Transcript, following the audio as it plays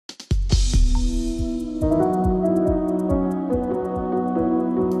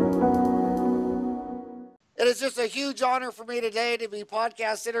is just a huge honor for me today to be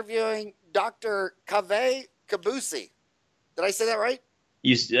podcast interviewing Dr. Kaveh Ghaboussi. Did I say that right?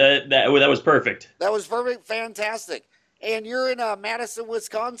 That was perfect. That was perfect. Fantastic. And you're in Madison,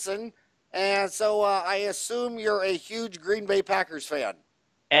 Wisconsin. And so I assume you're a huge Green Bay Packers fan.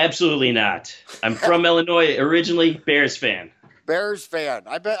 Absolutely not. I'm from Illinois originally, Bears fan. Bears fan.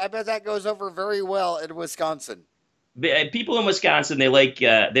 I bet that goes over very well in Wisconsin. People in Wisconsin, they like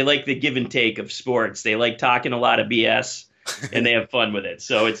the give and take of sports. They like talking a lot of BS, and they have fun with it.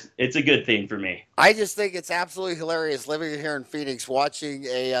 So it's a good thing for me. I just think it's absolutely hilarious living here in Phoenix, watching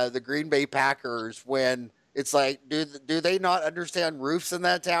the Green Bay Packers when it's like, do they not understand roofs in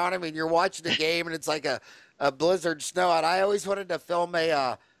that town? I mean, you're watching a game and it's like a blizzard snow, and I always wanted to film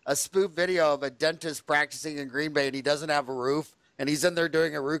a spoof video of a dentist practicing in Green Bay, and he doesn't have a roof. And he's in there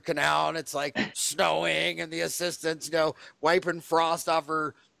doing a root canal, and it's like snowing, and the assistant's, wiping frost off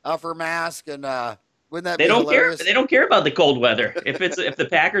her mask, and wouldn't that They be don't care. hilarious? They don't care about the cold weather. If the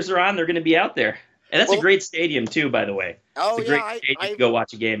Packers are on, they're going to be out there. And that's a Well, great stadium too, by the way. oh It's a yeah, great stadium to go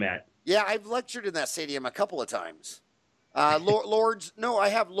watch a game at. I've lectured in that stadium a couple of times. No, I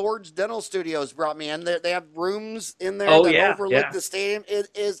have Lord's Dental Studios brought me in. They have rooms in there Oh that yeah, overlook yeah. the stadium. It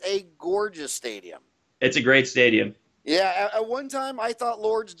is a gorgeous stadium. It's a great stadium. Yeah, at one time I thought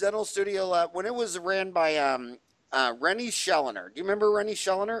Lord's Dental Studio, when it was ran by Rennie Schellner. Do you remember Rennie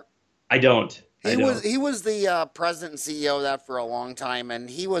Schellner? I don't. I He was don't. he was the president and CEO of that for a long time, and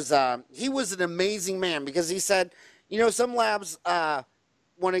he was an amazing man because he said, some labs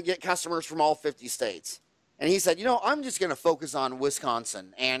want to get customers from all 50 states. And he said, I'm just going to focus on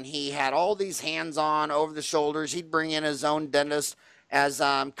Wisconsin. And he had all these hands-on, over-the-shoulders. He'd bring in his own dentist as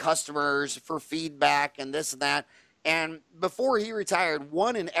customers for feedback and this and that. And before he retired,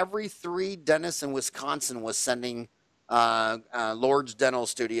 1 in every 3 dentists in Wisconsin was sending Lord's Dental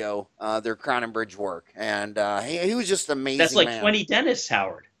Studio their Crown and Bridge work. And he was just an That's amazing like man. 20 dentists,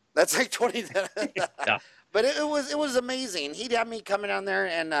 Howard. That's like 20. Yeah. But it was amazing. He'd have me coming down there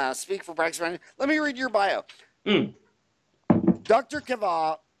and speak for practice. Let me read your bio. Mm. Dr.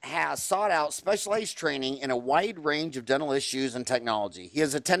 Kaveh has sought out specialized training in a wide range of dental issues and technology. He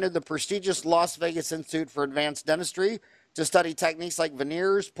has attended the prestigious Las Vegas Institute for Advanced Dentistry to study techniques like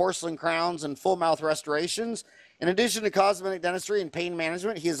veneers, porcelain crowns, and full mouth restorations. In addition to cosmetic dentistry and pain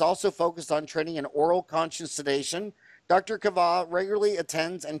management, he is also focused on training in oral conscious sedation. Dr. Kaveh regularly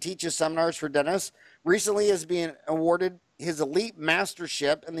attends and teaches seminars for dentists. Recently has been awarded his elite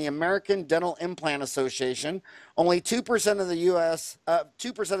mastership in the American Dental Implant Association. Only 2% of the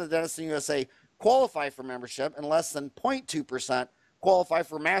 2% of the dentists in the USA qualify for membership, and less than 0.2% qualify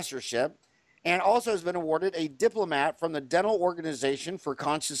for mastership. And also has been awarded a diplomat from the Dental Organization for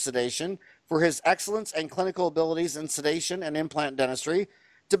Conscious Sedation for his excellence and clinical abilities in sedation and implant dentistry.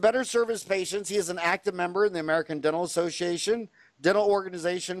 To better serve his patients, he is an active member in the American Dental Association, Dental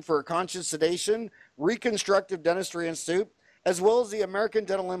Organization for Conscious Sedation, Reconstructive Dentistry Institute, as well as the American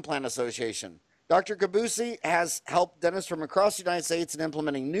Dental Implant Association. Dr. Ghaboussi has helped dentists from across the United States in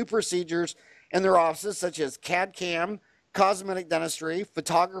implementing new procedures in their offices, such as CAD/CAM, cosmetic dentistry,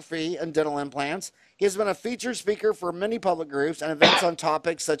 photography, and dental implants. He has been a featured speaker for many public groups and events on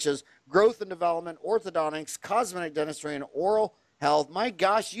topics such as growth and development, orthodontics, cosmetic dentistry, and oral health. My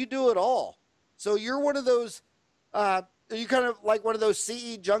gosh, you do it all. So you're one of those, you kind of like one of those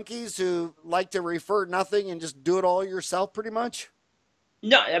CE junkies who like to refer nothing and just do it all yourself pretty much?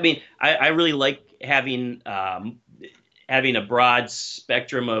 No, I mean, I really like having a broad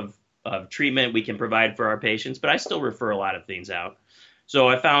spectrum of treatment we can provide for our patients, but I still refer a lot of things out. So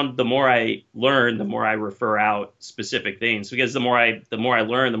I found the more I learn, the more I refer out specific things, because the more I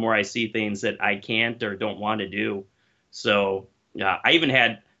learn, the more I see things that I can't or don't want to do. So I even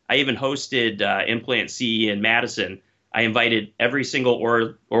hosted Implant CE in Madison. I invited every single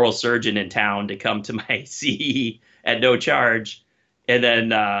oral surgeon in town to come to my CE at no charge, and then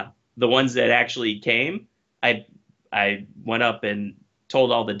the ones that actually came, I went up and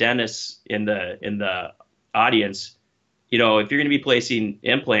told all the dentists in the audience, if you're going to be placing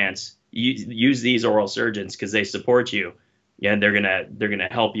implants, use these oral surgeons because they support you, and they're gonna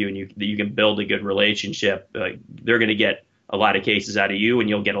help you, and you can build a good relationship. They're going to get a lot of cases out of you, and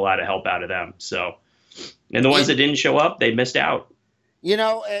you'll get a lot of help out of them. So, and the ones that didn't show up, they missed out.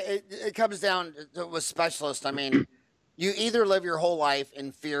 It comes down to with specialists. I mean, you either live your whole life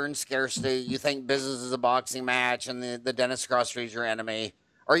in fear and scarcity. You think business is a boxing match and the dentist across the street is your enemy.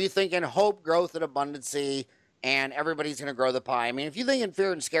 Or you think in hope, growth, and abundancy, and everybody's going to grow the pie. I mean, if you think in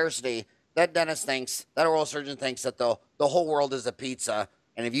fear and scarcity, that oral surgeon thinks that the whole world is a pizza.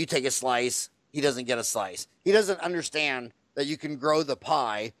 And if you take a slice, he doesn't get a slice. He doesn't understand that you can grow the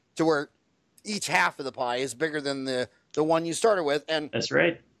pie to where each half of the pie is bigger than the one you started with. And That's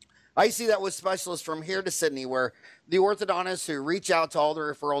right. I see that with specialists from here to Sydney, where the orthodontists who reach out to all the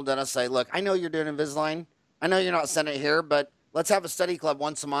referral dentists say, "Look, I know you're doing Invisalign. I know you're not sending it here, but let's have a study club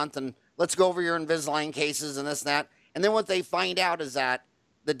once a month and let's go over your Invisalign cases and this and that." And then what they find out is that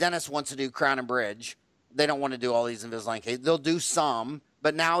the dentist wants to do crown and bridge. They don't want to do all these Invisalign cases. They'll do some,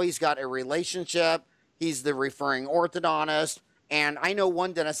 but now he's got a relationship. He's the referring orthodontist. And I know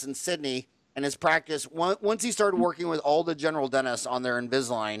one dentist in Sydney and his practice, once he started working with all the general dentists on their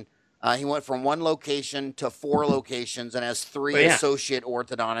Invisalign, he went from one location to 4 locations and has 3 Oh, yeah. associate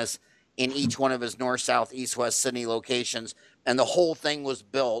orthodontists in each one of his north, south, east, west Sydney locations. And the whole thing was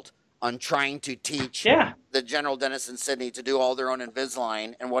built on trying to teach Yeah. the general dentists in Sydney to do all their own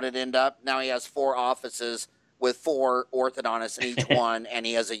Invisalign. And what it ended up, now he has 4 offices with 4 orthodontists in each one, and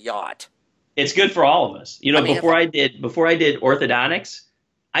he has a yacht. It's good for all of us. You know, I mean, before I did orthodontics,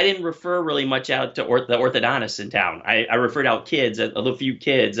 I didn't refer really much out to the orthodontists in town. I referred out kids, a few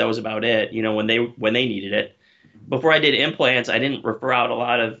kids. That was about it. You know, when they needed it. Before I did implants, I didn't refer out a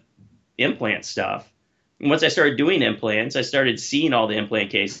lot of implant stuff. And once I started doing implants, I started seeing all the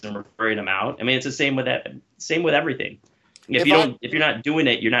implant cases and referring them out. I mean, it's the same with that. Same with everything. If you're not doing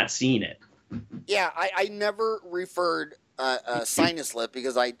it, you're not seeing it. Yeah, I never referred a sinus lift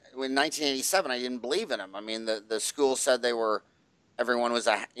because in 1987 I didn't believe in them. I mean, the school said everyone was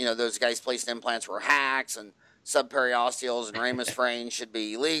those guys placing implants were hacks and subperiosteals and ramus frames should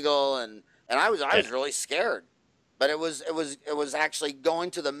be illegal, and I was really scared. But it was actually going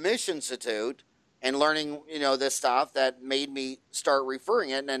to the Mish Institute and learning this stuff that made me start referring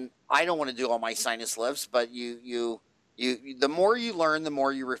it. And I don't want to do all my sinus lifts, but you the more you learn, the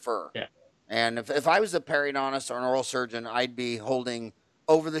more you refer. Yeah. And if I was a periodontist or an oral surgeon, I'd be holding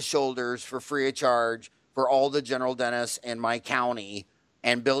over the shoulders for free of charge for all the general dentists in my county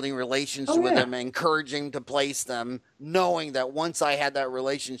and building relationships with them, encouraging to place them, knowing that once I had that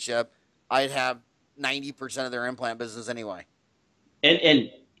relationship, I'd have 90% of their implant business anyway.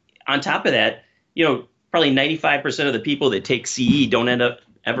 And on top of that, probably 95% of the people that take CE don't end up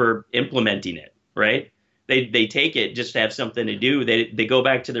ever implementing it, right? They take it just to have something to do. They go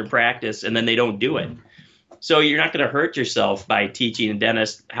back to their practice and then they don't do it. So you're not going to hurt yourself by teaching a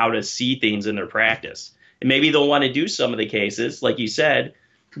dentist how to see things in their practice. And maybe they'll want to do some of the cases, like you said,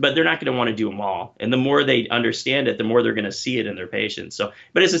 but they're not going to want to do them all. And the more they understand it, the more they're going to see it in their patients. So,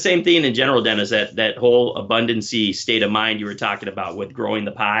 but it's the same thing in general dentists, that whole abundancy state of mind you were talking about with growing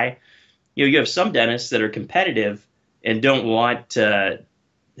the pie. You have some dentists that are competitive and don't want to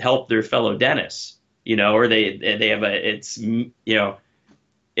help their fellow dentists. Or they have it's me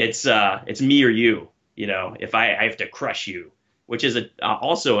or you. If I have to crush you, which is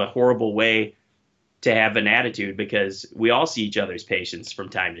also a horrible way to have an attitude, because we all see each other's patients from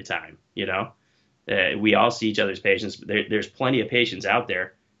time to time. We all see each other's patients. There's plenty of patients out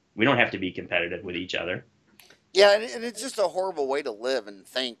there. We don't have to be competitive with each other. Yeah, and it's just a horrible way to live and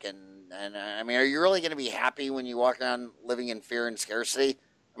think. And I mean, are you really going to be happy when you walk around living in fear and scarcity?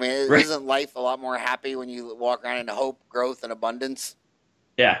 I mean, isn't life a lot more happy when you walk around in hope, growth, and abundance?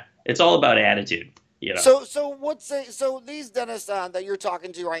 Yeah, it's all about attitude. So these dentists that you're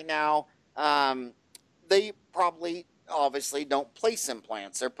talking to right now, they probably obviously don't place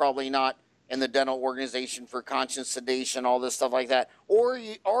implants. They're probably not in the dental organization for conscious sedation, all this stuff like that. Or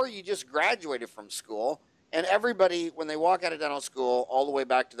you just graduated from school, and everybody, when they walk out of dental school, all the way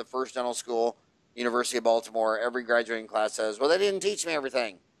back to the first dental school, University of Baltimore, every graduating class says, "Well, they didn't teach me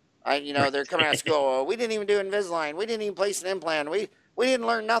everything." They're coming out of school. "Oh, we didn't even do Invisalign. We didn't even place an implant. We didn't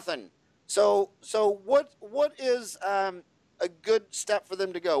learn nothing." So what is a good step for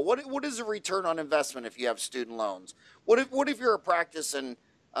them to go? What is a return on investment if you have student loans? What if you're a practice in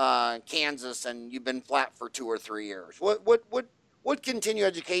Kansas and you've been flat for 2 or 3 years? What continuing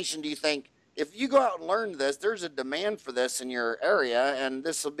education do you think? If you go out and learn this, there's a demand for this in your area, and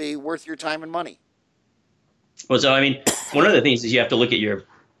this will be worth your time and money. Well, so, I mean, one of the things is you have to look at your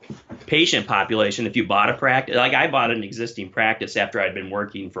patient population. If you bought a practice, like I bought an existing practice after I'd been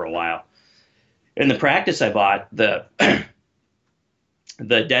working for a while. In the practice I bought, the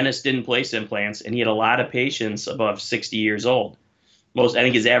dentist didn't place implants, and he had a lot of patients above 60 years old. I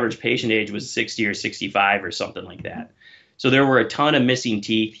think his average patient age was 60 or 65 or something like that. So there were a ton of missing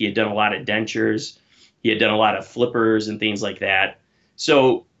teeth. He had done a lot of dentures. He had done a lot of flippers and things like that.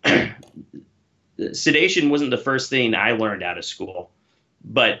 So sedation wasn't the first thing I learned out of school.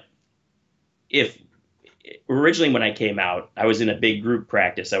 But originally when I came out, I was in a big group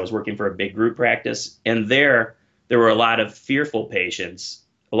practice. I was working for a big group practice. And there were a lot of fearful patients,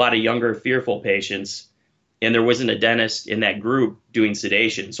 a lot of younger fearful patients and there wasn't a dentist in that group doing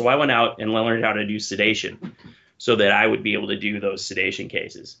sedation. So I went out and learned how to do sedation so that I would be able to do those sedation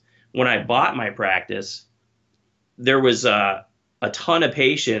cases. When I bought my practice, there was a ton of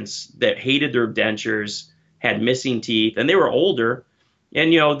patients that hated their dentures, had missing teeth, and they were older,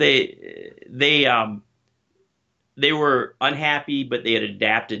 and they were unhappy, but they had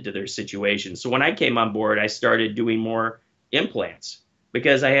adapted to their situation. So when I came on board, I started doing more implants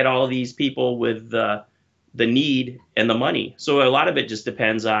because I had all these people with the need and the money. So a lot of it just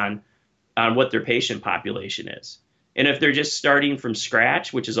depends on what their patient population is. And if they're just starting from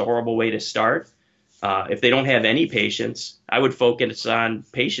scratch, which is a horrible way to start, if they don't have any patients, I would focus on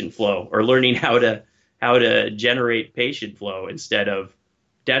patient flow or learning how to generate patient flow instead of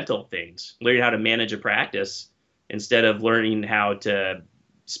dental things, learning how to manage a practice instead of learning how to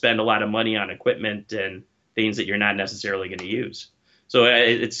spend a lot of money on equipment and things that you're not necessarily going to use. So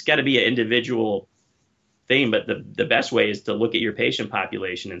it's got to be an individual thing, but the best way is to look at your patient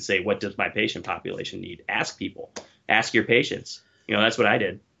population and say, what does my patient population need? Ask people, ask your patients. That's what I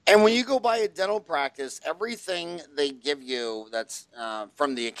did. And when you go by a dental practice, everything they give you that's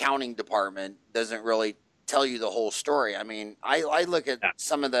from the accounting department doesn't really tell you the whole story. I mean, I look at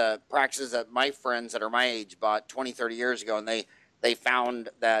some of the practices that my friends that are my age bought 20, 30 years ago, and they found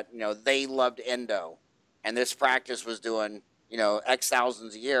that, they loved endo. And this practice was doing, X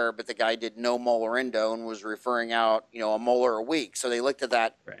thousands a year, but the guy did no molar endo and was referring out, a molar a week. So they looked at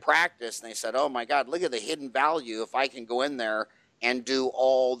that practice and they said, oh my God, look at the hidden value if I can go in there and do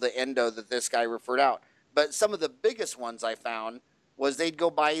all the endo that this guy referred out. But some of the biggest ones I found was they'd go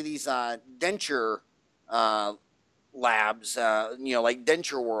buy these denture labs, like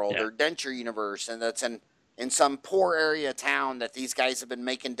Denture World or Denture Universe, and that's in some poor area of town that these guys have been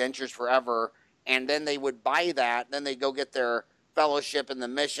making dentures forever. And then they would buy that, then they go get their fellowship in the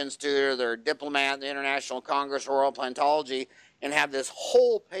Mission Institute or their diplomat in the International Congress of Oral Implantology and have this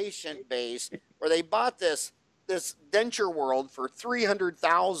whole patient base where they bought this Denture World for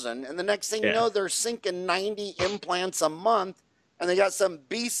 $300,000, and the next thing you know, they're sinking 90 implants a month, and they got some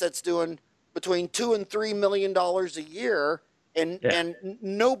beast that's doing between $2 and $3 million a year, and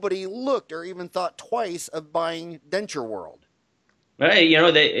nobody looked or even thought twice of buying Denture World.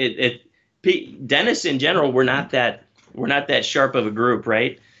 Right, dentists in general, we're not that sharp of a group,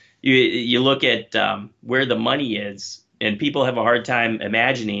 right? You look at where the money is, and people have a hard time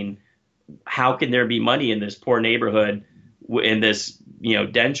imagining how can there be money in this poor neighborhood in this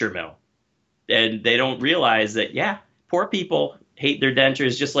denture mill, and they don't realize that poor people hate their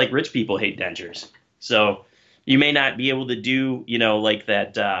dentures just like rich people hate dentures. So you may not be able to do like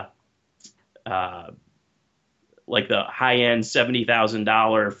that like the high-end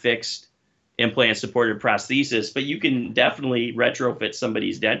 $70,000 fixed implant supported prosthesis, but you can definitely retrofit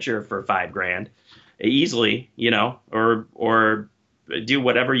somebody's denture for $5,000 easily, or do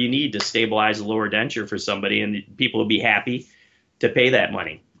whatever you need to stabilize a lower denture for somebody, and people will be happy to pay that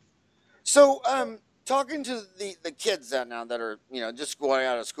money. So, talking to the kids now that are, just going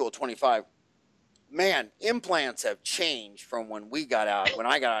out of school at 25, man, implants have changed from when we got out, when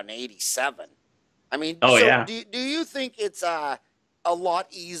I got out in 87. I mean, do you think it's a lot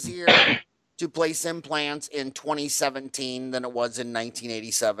easier to place implants in 2017 than it was in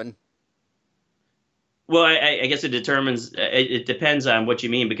 1987? Well, I guess it depends on what you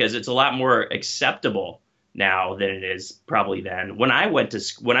mean, because it's a lot more acceptable now than it is probably then. When I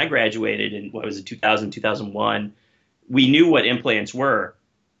graduated in, 2000, 2001, we knew what implants were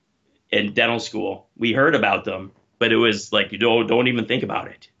in dental school. We heard about them, but it was like, you don't even think about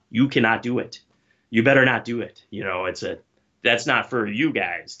it. You cannot do it. You better not do it. That's not for you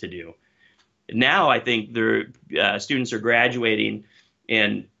guys to do. Now I think students are graduating,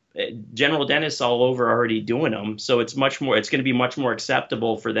 and general dentists all over are already doing them. So it's going to be much more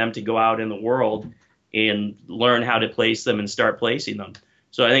acceptable for them to go out in the world and learn how to place them and start placing them.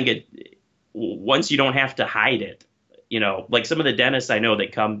 So I think once you don't have to hide it, like some of the dentists I know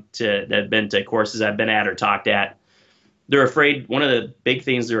that have been to courses I've been at or talked at, they're afraid. One of the big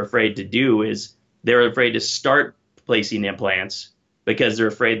things they're afraid to do is they're afraid to start placing implants because they're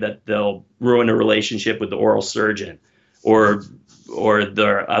afraid that they'll ruin a relationship with the oral surgeon, or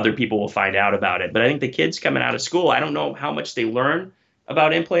the other people will find out about it. But I think the kids coming out of school, I don't know how much they learn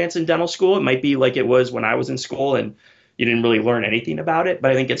about implants in dental school. It might be like it was when I was in school and you didn't really learn anything about it.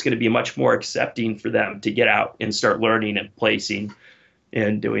 But I think it's going to be much more accepting for them to get out and start learning and placing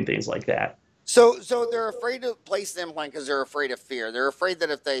and doing things like that. So they're afraid to place the implant because they're afraid of fear. They're afraid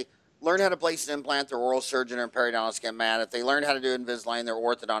that if they learn how to place an implant, their oral surgeon or periodontist get mad. If they learn how to do Invisalign, their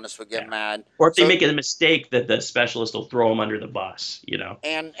orthodontist would get Yeah. mad. Or if they So make a mistake, that the specialist will throw them under the bus,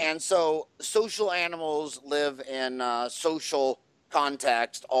 so social animals live in social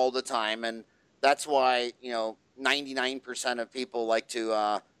context all the time, and that's why 99% of people like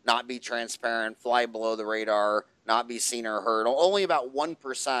to not be transparent, fly below the radar, not be seen or heard. Only about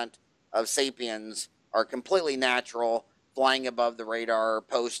 1% of sapiens are completely natural, flying above the radar,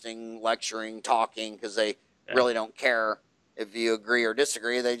 posting, lecturing, talking, because they Yeah. really don't care if you agree or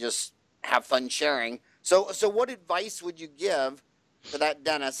disagree. They just have fun sharing. So what advice would you give to that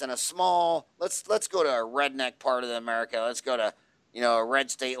dentist in a small, let's go to a redneck part of America. Let's go to a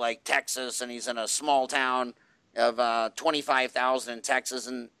red state like Texas, and he's in a small town of 25,000 in Texas,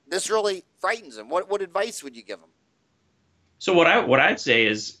 and this really frightens him. What advice would you give him? So what I'd say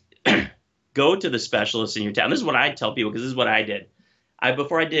is go to the specialist in your town. This is what I tell people because this is what I did.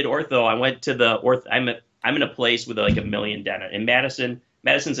 Before I did ortho, I went to the ortho. I'm in a place with like a million dentists in Madison.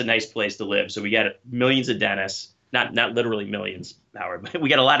 Madison's a nice place to live, so we got millions of dentists. Not literally millions, Howard, but we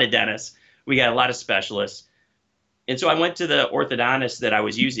got a lot of dentists. We got a lot of specialists. And so I went to the orthodontist that I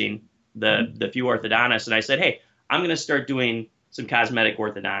was using, the few orthodontists, and I said, hey, I'm going to start doing some cosmetic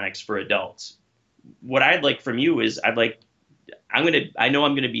orthodontics for adults. What I'd like from you is I know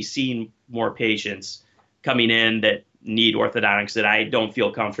I'm going to be seeing more patients coming in that need orthodontics that I don't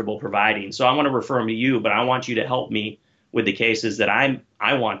feel comfortable providing. So I want to refer them to you, but I want you to help me with the cases that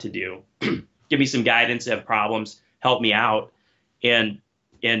I want to do. Give me some guidance, have problems, help me out, and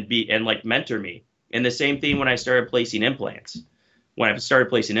like mentor me. And the same thing when I started placing implants. When I started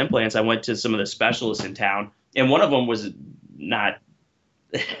placing implants, I went to some of the specialists in town, and one of them was not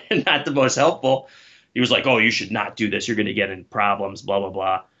not the most helpful. He was like, "Oh, you should not do this. You're going to get in problems, blah blah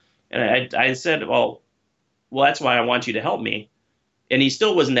blah." And I said, "Well, that's why I want you to help me." And he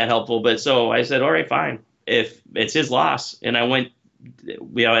still wasn't that helpful. But so I said, "All right, fine. If it's his loss." And I went,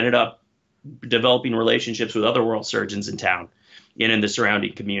 ended up developing relationships with other world surgeons in town and in the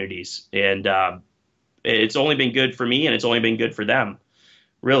surrounding communities. And it's only been good for me, and it's only been good for them,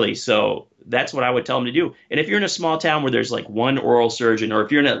 really. So that's what I would tell them to do. And if you're in a small town where there's like one oral surgeon, or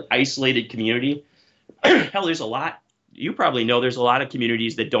if you're in an isolated community, hell, there's a lot. You probably know there's a lot of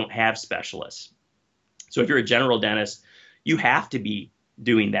communities that don't have specialists. So if you're a general dentist, you have to be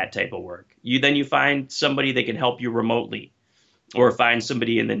doing that type of work. Then you find somebody that can help you remotely, or find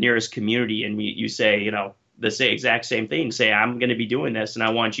somebody in the nearest community, and you say, the exact same thing. Say, I'm going to be doing this, and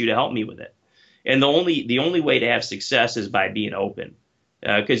I want you to help me with it. And the only way to have success is by being open.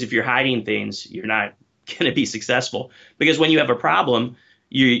 Because if you're hiding things, you're not going to be successful. Because when you have a problem,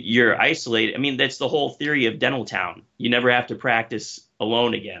 you're isolated. I mean, that's the whole theory of Dental Town. You never have to practice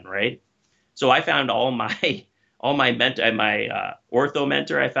alone again, right? So I found all my ortho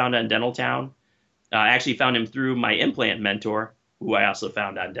mentor I found on Dental Town. I actually found him through my implant mentor, who I also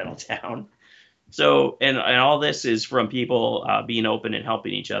found on Dental Town. So, and all this is from people being open and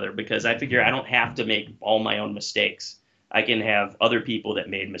helping each other, because I figure I don't have to make all my own mistakes. I can have other people that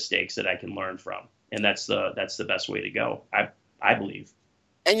made mistakes that I can learn from, and that's the best way to go, I believe.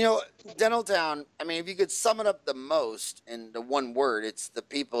 And Dental Town, I mean, if you could sum it up the most into one word, it's the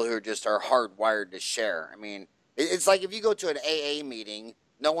people who just are hardwired to share. I mean, it's like if you go to an AA meeting,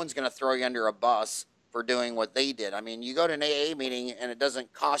 no one's going to throw you under a bus for doing what they did. I mean, you go to an AA meeting and it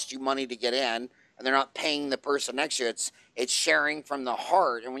doesn't cost you money to get in, and they're not paying the person next to you. It's sharing from the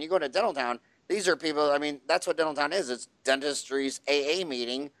heart. And when you go to Dental Town, these are people, I mean, that's what Dental Town is. It's dentistry's AA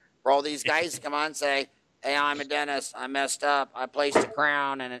meeting where all these guys come on and say, hey, I'm a dentist. I messed up. I placed a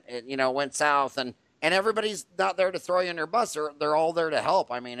crown and it went south. And everybody's not there to throw you under a bus. They're all there to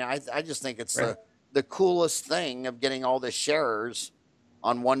help. I mean, I just think it's Right. the coolest thing of getting all the sharers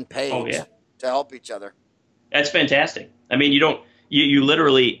on one page Oh yeah, to help each other. that's fantastic. I mean, you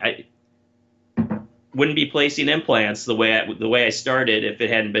literally wouldn't be placing implants the way I started if it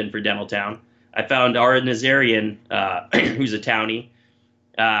hadn't been for Dental Town. I found Ara Nazarian, who's a townie,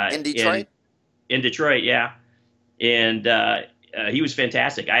 In Detroit? in Detroit, yeah, and he was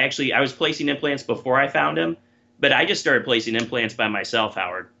fantastic. I was placing implants before I found him, but I just started placing implants by myself,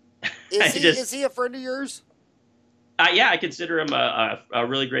 Howard. Is he a friend of yours? Yeah, I consider him a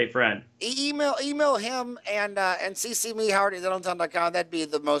really great friend. Email him and CC me, Howard@dentaltown.com. That'd be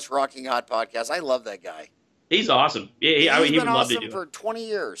the most rocking hot podcast. I love that guy. He's awesome. He's He been would love to awesome do for it. 20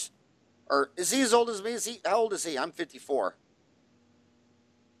 years. Or is he as old as me? How old is he? I'm 54.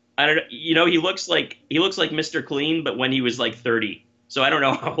 I don't know. He looks like Mr. Clean, but when he was like 30. So I don't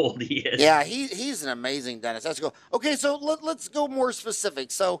know how old he is. Yeah, he's an amazing dentist. Let's go. Okay, so let's go more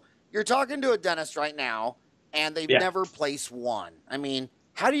specific. So you're talking to a dentist right now, and they've Yeah. never placed one. I mean,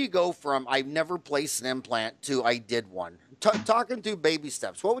 How do you go from I've never placed an implant to I did one? Talking through baby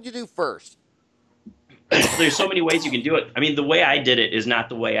steps. What would you do first? There's so many ways you can do it. I mean, the way I did it is not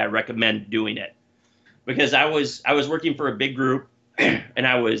the way I recommend doing it, because I was working for a big group, and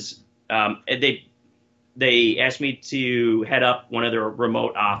they asked me to head up one of their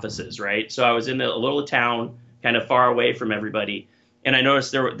remote offices, right? So I was in a little town, kind of far away from everybody, and I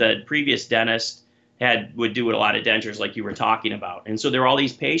noticed the previous dentist would do a lot of dentures, like you were talking about, and so there were all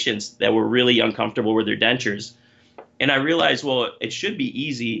these patients that were really uncomfortable with their dentures, and I realized, well, it should be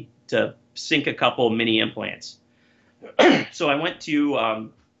easy to sink a couple mini implants. So I went to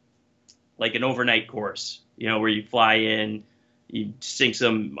like an overnight course, where you fly in, you sink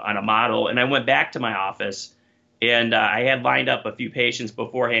some on a model. And I went back to my office, and I had lined up a few patients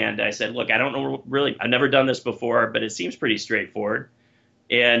beforehand. I said, look, I don't know really, I've never done this before, but it seems pretty straightforward.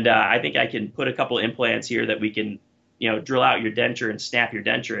 And I think I can put a couple implants here that we can, drill out your denture and snap your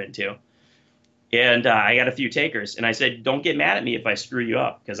denture into. And I got a few takers, and I said, don't get mad at me if I screw you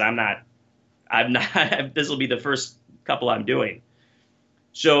up, because I'm not, this will be the first couple I'm doing.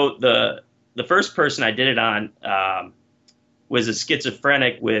 So the first person I did it on was a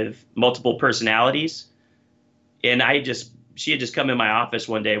schizophrenic with multiple personalities. And she had just come in my office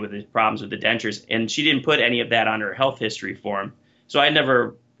one day with the problems with the dentures, and she didn't put any of that on her health history form. So I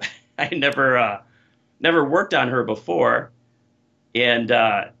never worked on her before. And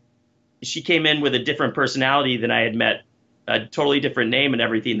she came in with a different personality than I had met, a totally different name and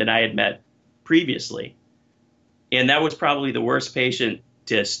everything than I had met previously. And that was probably the worst patient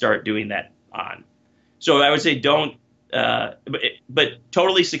to start doing that on. So I would say don't, but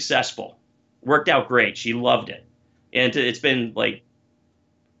totally successful. Worked out great. She loved it. And it's been like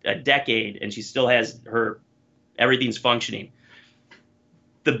a decade, and she still has everything's functioning.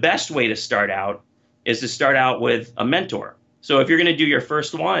 The best way to start out is to start out with a mentor. So if you're going to do your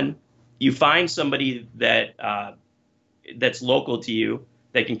first one, you find somebody that's local to you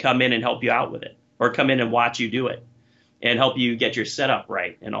that can come in and help you out with it, or come in and watch you do it and help you get your setup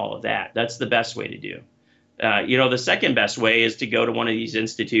right and all of that. That's the best way to do. The second best way is to go to one of these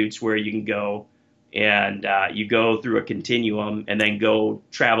institutes where you can go and you go through a continuum and then go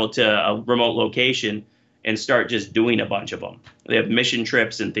travel to a remote location and start just doing a bunch of them. They have mission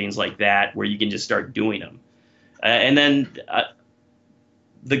trips and things like that where you can just start doing them. And then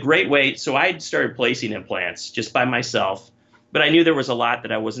the great way, so I started placing implants just by myself, but I knew there was a lot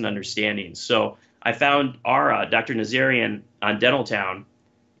that I wasn't understanding. So I found Ara, Dr. Nazarian, on Dental Town,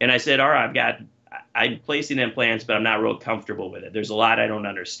 and I said, Ara, I'm placing implants, but I'm not real comfortable with it. There's a lot I don't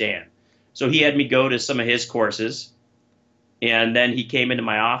understand. So he had me go to some of his courses, and then he came into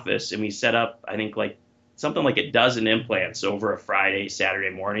my office, and we set up, I think, something like a dozen implants over a Friday, Saturday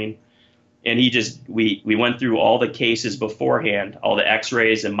morning. And we went through all the cases beforehand, all the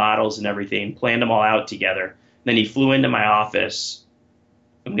x-rays and models and everything, planned them all out together. Then he flew into my office,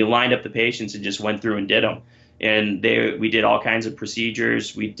 and we lined up the patients and just went through and did them. And we did all kinds of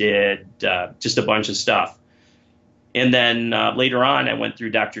procedures. We did just a bunch of stuff. And then later on, I went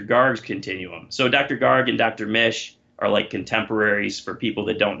through Dr. Garg's continuum. So Dr. Garg and Dr. Mish are like contemporaries for people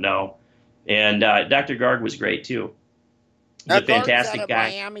that don't know. And Dr. Garg was great, too. He's a fantastic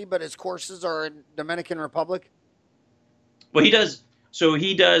guy. Miami, but his courses are in Dominican Republic? Well, he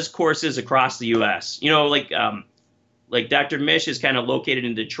does courses across the U.S. Like Dr. Mish is kind of located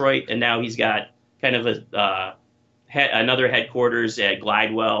in Detroit, and now he's got kind of another headquarters at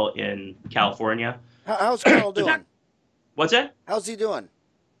Glidewell in California. How's Carl doing? What's that? How's he doing?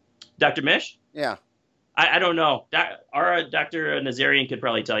 Dr. Mish? Yeah. I don't know. Our Dr. Nazarian could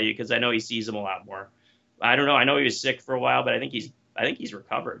probably tell you, because I know he sees him a lot more. I don't know. I know he was sick for a while, but I think he's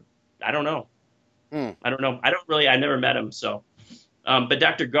recovered. I don't know. I don't know. I never met him. So, but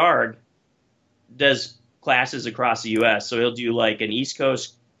Dr. Garg does classes across the U.S. So he'll do like an East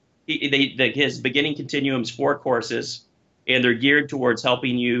Coast. His beginning continuum's 4 courses, and they're geared towards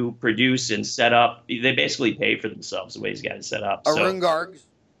helping you produce and set up. They basically pay for themselves the way he's got it set up. Arun Garg.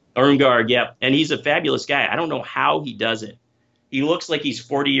 Arun Garg, yep. And he's a fabulous guy. I don't know how he does it. He looks like he's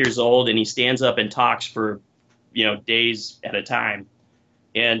 40 years old, and he stands up and talks for, days at a time.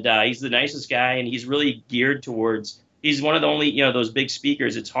 And he's the nicest guy, and he's really geared towards, he's one of the only, those big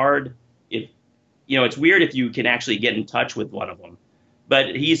speakers. It's hard it's weird if you can actually get in touch with one of them.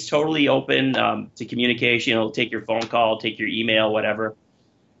 But he's totally open to communication. He'll take your phone call, take your email, whatever.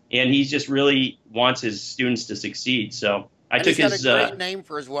 And he just really wants his students to succeed. So He's got a great name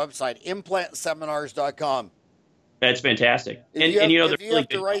for his website, implantseminars.com. That's fantastic. If you have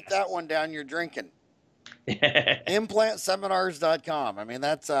to write that one down, you're drinking. Implantseminars.com. I mean,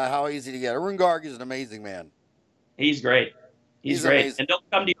 that's how easy to get. Arun Garg is an amazing man. He's great. He's He's great, amazing. and they'll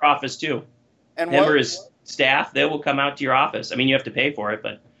come to your office too. And Him or what? his staff, they will come out to your office. I mean, you have to pay for it,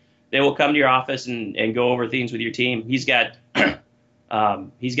 but they will come to your office and go over things with your team. He's got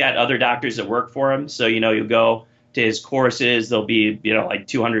other doctors that work for him, so you'll go to his courses. There'll be like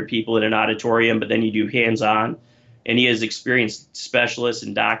 200 people in an auditorium, but then you do hands-on, and he has experienced specialists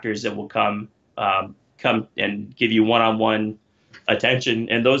and doctors that will come and give you one-on-one attention,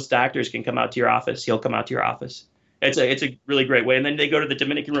 and those doctors can come out to your office. He'll come out to your office. It's a really great way. And then they go to the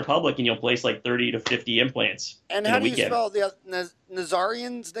Dominican Republic, and you'll place like 30 to 50 implants And in how a do you weekend. spell the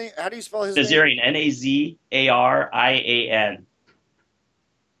Nazarian's name? How do you spell his name? Nazarian, Nazarian,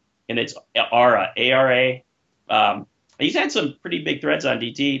 and it's Ara, ARA. He's had some pretty big threads on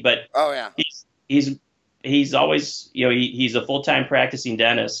DT, but Oh yeah, he's he's he's always he's a full-time practicing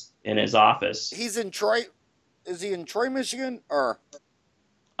dentist in his office. he's in Troy. Is he in Troy, Michigan? Or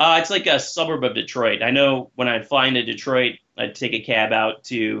It's like a suburb of Detroit. I know when I fly into Detroit, I'd take a cab out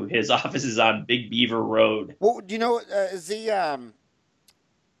to his offices on Big Beaver Road. what? Do you know?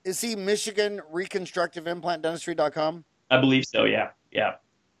 Is he Michigan Reconstructive Implant Dentistry.com? I believe so. Yeah, yeah.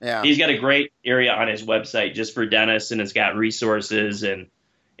 Yeah. He's got a great area on his website just for dentists, and it's got resources and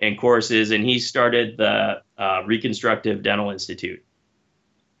courses. And he started the Reconstructive Dental Institute.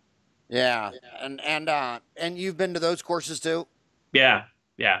 Yeah. And you've been to those courses too? Yeah,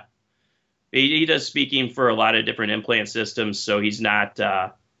 yeah. He does speaking for a lot of different implant systems, so he's not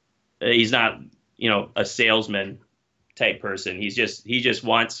a salesman type person. He just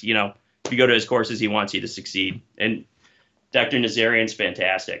wants if you go to his courses, he wants you to succeed. And Dr. Nazarian's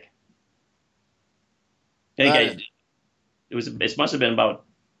fantastic. I think Right. it must have been about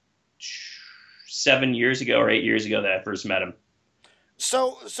 7 years ago or 8 years ago that I first met him.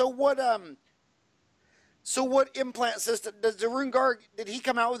 So what implant system does Darun Garg, did he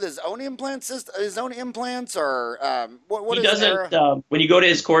come out with his own implant system, his own implants, or what He is doesn't era? when you go to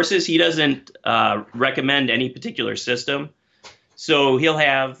his courses, he doesn't recommend any particular system. So he'll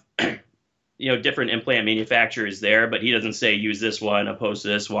have different implant manufacturers there, but he doesn't say use this one opposed to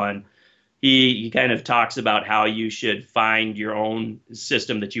this one. He kind of talks about how you should find your own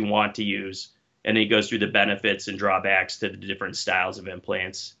system that you want to use, and then he goes through the benefits and drawbacks to the different styles of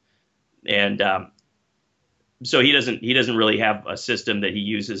implants. And so he doesn't really have a system that he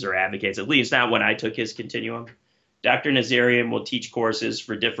uses or advocates. At least not when I took his continuum. Dr. Nazarian will teach courses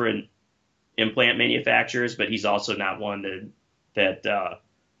for different implant manufacturers, but he's also not one that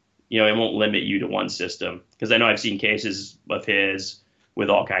it won't limit you to one system, because I know I've seen cases of his with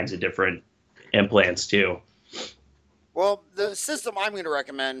all kinds of different implants too. Well, the system I'm going to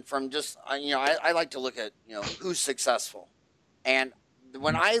recommend from just I like to look at who's successful, and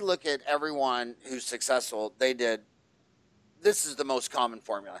when I look at everyone who's successful, this is the most common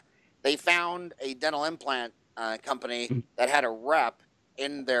formula. They found a dental implant company that had a rep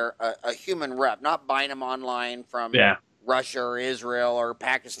in there, a human rep, not buying them online from Yeah, Russia or Israel or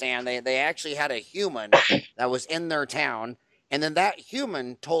Pakistan. They actually had a human that was in their town, and then that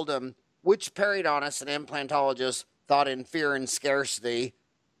human told them which periodontists and implantologists thought in fear and scarcity,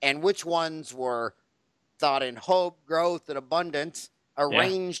 and which ones were thought in hope, growth, and abundance. yeah,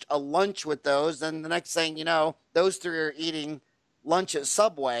 Arranged a lunch with those. Then the next thing you know, those three are eating lunch at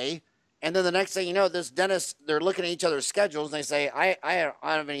Subway. And then the next thing you know, this dentist, they're looking at each other's schedules and they say, I don't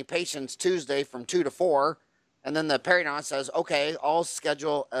have any patients Tuesday from 2 to 4. And then the periodontist says, okay, I'll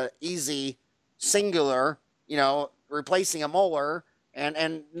schedule a easy singular, replacing a molar.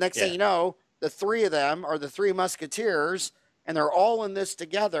 And next thing yeah, you know, the three of them are the three musketeers, and they're all in this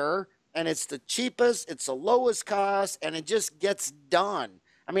together. And it's the cheapest, it's the lowest cost, and it just gets done.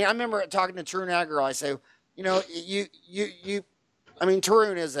 I mean, I remember talking to Tarun Agarwal. I say, I mean,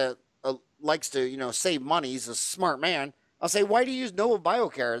 Tarun is likes to save money. He's a smart man. I'll say, why do you use Nova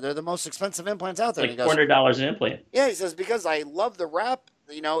Biocare? They're the most expensive implants out there. And he like four goes, hundred dollars an implant. yeah, he says, because I love the rep.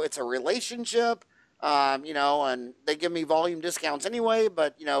 It's a relationship. And they give me volume discounts anyway.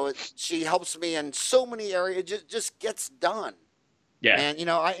 But she helps me in so many areas. It just gets done. Yeah, And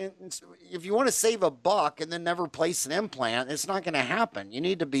if you want to save a buck and then never place an implant, it's not going to happen. You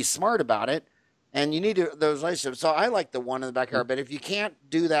need to be smart about it, and you need those relationships. So I like the one in the backyard. But if you can't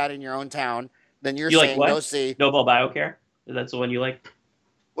do that in your own town, then you're you like saying go what? see. Nobel Biocare? That's the one you like?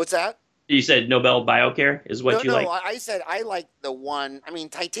 What's that? You said Nobel Biocare is No, what you no. like? I said I like the one. I mean,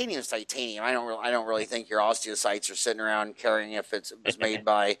 titanium is titanium. I don't really think your osteocytes are sitting around caring if it was made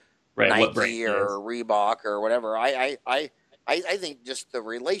by Right, what brand Nike it or is? Reebok or whatever. I think just the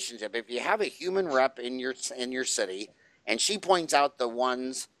relationship. If you have a human rep in your city, and she points out the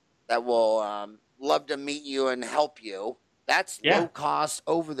ones that will love to meet you and help you, that's Yeah, low cost,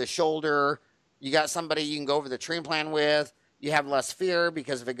 over the shoulder. You got somebody you can go over the treatment plan with. you have less fear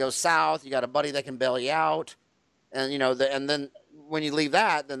because if it goes south, you got a buddy that can bail you out. And and then when you leave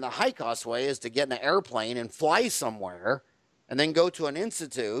that, then the high cost way is to get in an airplane and fly somewhere, and then go to an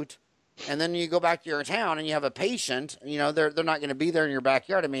institute, and then you go back to your town and you have a patient. They're not going to be there in your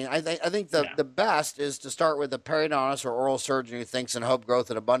backyard. I mean, I think Yeah. the best is to start with a periodontist or oral surgeon who thinks in hope, growth,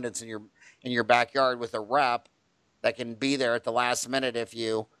 and abundance in your backyard with a rep that can be there at the last minute if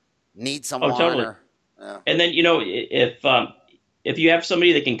you need Oh, someone totally. or. And then, if you have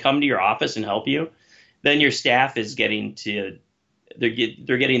somebody that can come to your office and help you, then your staff is getting to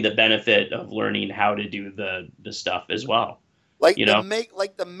they're getting the benefit of learning how to do the stuff as well. Like You know.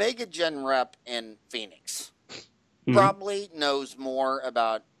 the MegaGen rep in Phoenix Mhm. probably knows more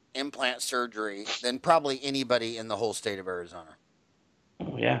about implant surgery than probably anybody in the whole state of Arizona.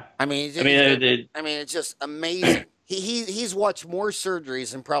 Oh yeah. I mean, I mean, it's just amazing. He's watched more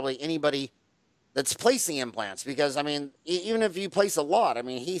surgeries than probably anybody that's placing implants because I mean, even if you place a lot, I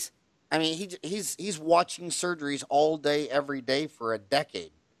mean, he's watching surgeries all day, every day for a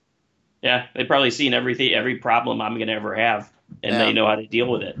decade. yeah, they've probably seen everything, every problem I'm gonna ever have, and they Yeah, know how to deal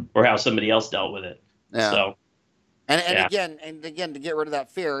with it or how somebody else dealt with it. yeah. So And yeah. again to get rid of that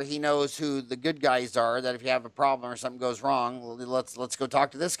fear, he knows who the good guys are. That if you have a problem or something goes wrong, well, let's go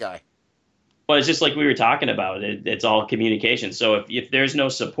talk to this guy. Well, it's just like we were talking about. It's all communication. So if there's no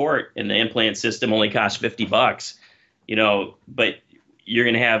support and the implant system only costs $50, but you're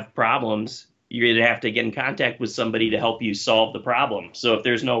going to have problems, you're going to have to get in contact with somebody to help you solve the problem. So if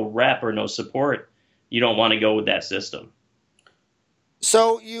there's no rep or no support, you don't want to go with that system.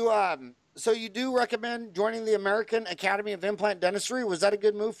 So you do recommend joining the American Academy of Implant Dentistry? Was that a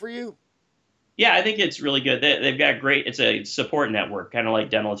good move for you? Yeah, I think it's really good. They've got great. It's a support network, kind of like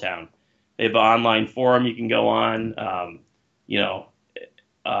Dental Town. They have an online forum you can go on. You know,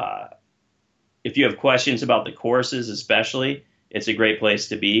 uh, if you have questions about the courses, especially, it's a great place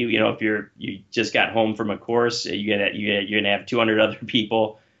to be. If you just got home from a course, you're gonna have 200 other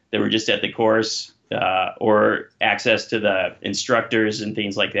people that were just at the course, or access to the instructors and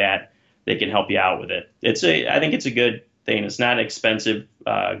things like that. They can help you out with it. I think it's a good thing. It's not an expensive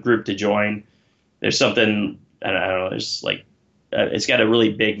group to join. There's something I don't know. There's like it's got a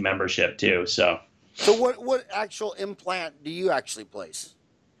really big membership too. So what actual implant do you actually place?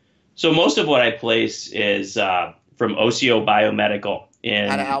 So most of what I place is from Ocio Biomedical Out of in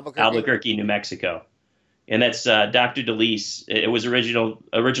Albuquerque? Albuquerque, New Mexico, and that's Dr. DeLeese. It was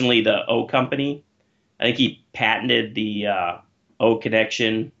originally the O company. I think he patented the O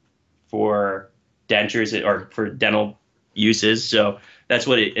connection for dentures or for dental uses. So that's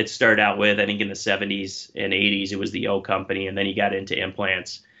what it started out with. I think in the 70s and 80s, it was the O company, and then he got into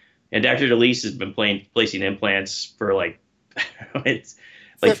implants. And Dr. DeLeese has been placing implants for like it's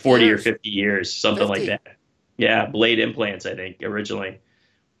like 50 40 or years. 50 years, something like 50. that. Yeah, blade implants, I think, originally.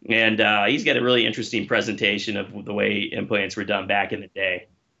 And he's got a really interesting presentation of the way implants were done back in the day.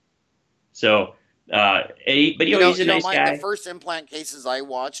 So, but he's a nice The guy. first implant cases I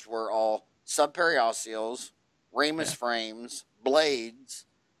watched were all subperiosteals, Ramus Yeah. frames, blades,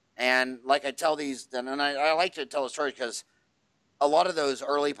 and like I tell these, and I like to tell the story because a lot of those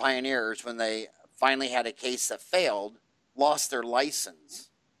early pioneers, when they finally had a case that failed, lost their license.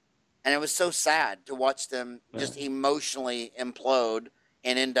 And it was so sad to watch them Yeah. just emotionally implode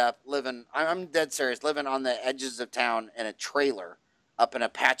and end up living, I'm dead serious, living on the edges of town in a trailer up in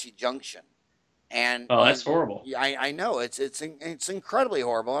Apache Junction. And Oh, that's horrible. I know it's incredibly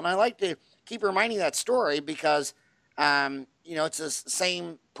horrible. And I like to keep reminding that story because, it's the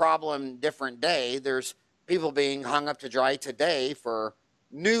same problem, different day. There's people being hung up to dry today for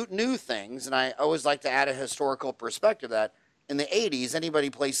new things. And I always like to add a historical perspective that in the 80s, anybody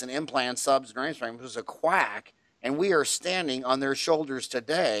placing implants, subs, and race frames was a quack, and we are standing on their shoulders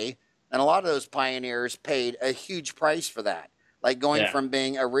today. And a lot of those pioneers paid a huge price for that, like going Yeah. from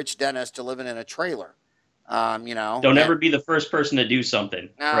being a rich dentist to living in a trailer. Don't And ever be the first person to do something,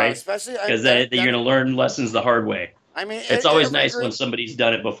 right? especially Because you're then going to learn lessons the hard way. I mean, It's always nice when somebody's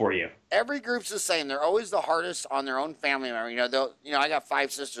done it before you. every group's the same. They're always the hardest on their own family member. I got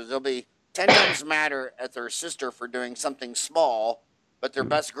 5 sisters. They'll be 10 times madder at their sister for doing something small, but their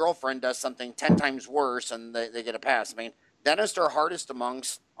best girlfriend does something 10 times worse, and they get a pass. I mean, dentists are hardest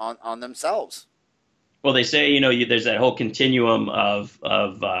amongst on themselves. Well, they say, there's that whole continuum of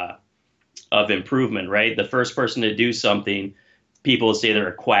improvement, right? The first person to do something, people say they're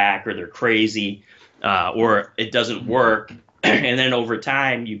a quack or they're crazy, or it doesn't work. And then over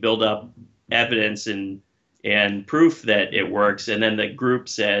time, you build up evidence and proof that it works. And then the group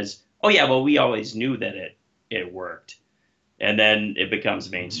says, oh, yeah, well, we always knew that it worked. and then it becomes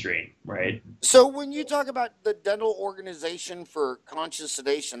mainstream, right? So when you talk about the dental organization for conscious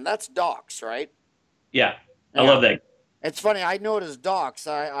sedation, that's docs, right? Yeah, I Yeah. love that. It's funny. I know it as docs.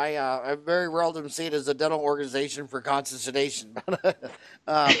 I very rarely see it as a dental organization for conscious sedation,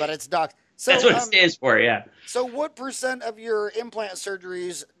 but it's docs. That's what it stands for. Yeah. So what percent of your implant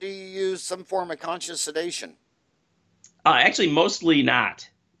surgeries do you use some form of conscious sedation? Actually, mostly not.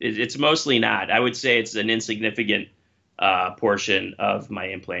 It's mostly not. I would say it's an insignificant portion of my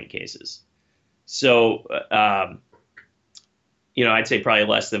implant cases. So, I'd say probably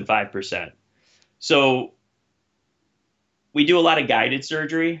less than 5%. So we do a lot of guided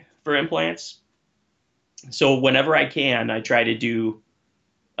surgery for implants. So whenever I can, I try to do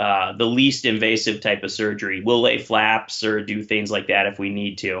the least invasive type of surgery. We'll lay flaps or do things like that if we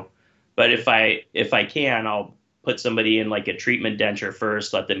need to. But if I can, I'll put somebody in like a treatment denture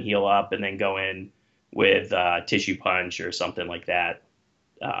first, let them heal up, and then go in with tissue punch or something like that.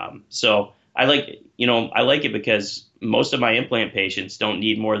 So I like it because most of my implant patients don't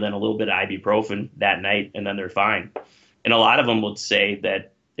need more than a little bit of ibuprofen that night, and then they're fine. And a lot of them would say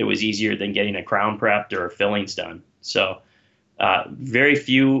that it was easier than getting a crown prepped or fillings done. So very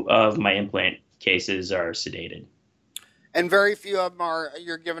few of my implant cases are sedated. And very few of them are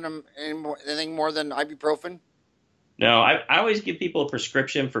you're giving them anything more than ibuprofen. No, I always give people a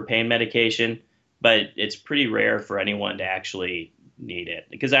prescription for pain medication, but it's pretty rare for anyone to actually need it.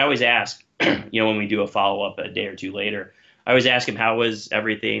 Because I always ask, when we do a follow up a day or two later, I always ask them how was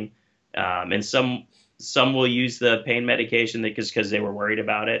everything, and some will use the pain medication because they were worried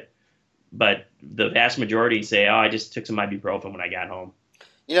about it, but the vast majority say, "Oh, I just took some ibuprofen when I got home."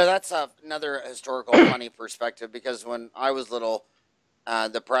 That's another historical funny perspective because when I was little,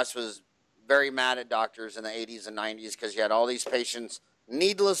 the press was very mad at doctors in the 80s and 90s because you had all these patients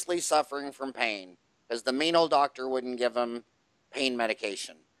needlessly suffering from pain because the mean old doctor wouldn't give them pain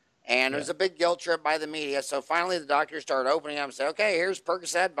medication. And it Yeah, was a big guilt trip by the media. So finally, the doctors started opening up and said, okay, here's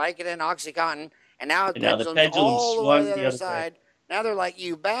Percocet, Vicodin, Oxycontin. And now the and now the pendulum's pendulum all the way to swung the the other other way. side. Now they're like,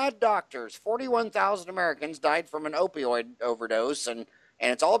 you bad doctors. 41,000 Americans died from an opioid overdose. And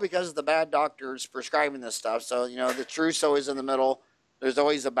it's all because of the bad doctors prescribing this stuff. So, the truth's always in the middle. There's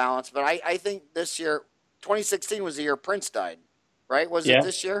always a balance. But I think this year, 2016 was the year Prince died, right? Was it Yeah,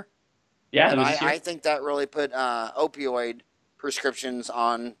 this year? yeah, it And was I, this year. I think that really put opioid prescriptions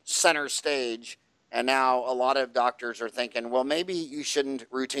on center stage. And now a lot of doctors are thinking, well, maybe you shouldn't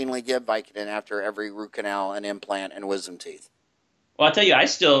routinely give Vicodin after every root canal and implant and wisdom teeth. Well, I'll tell you,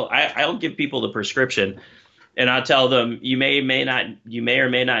 I'll give people the prescription, and I'll tell them you may or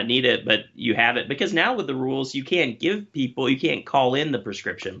may not need it, but you have it because now with the rules, you can't call in the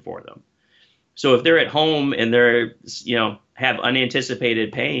prescription for them. So if they're at home and they're have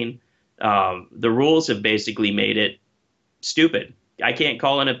unanticipated pain, the rules have basically made it stupid. I can't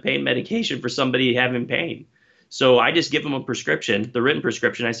call in a pain medication for somebody having pain. So I just give them a prescription, the written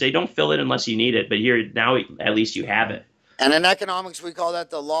prescription. I say, don't fill it unless you need it, but here now at least you have it. And in economics, we call that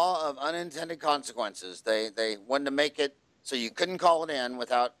the law of unintended consequences. They wanted to make it so you couldn't call it in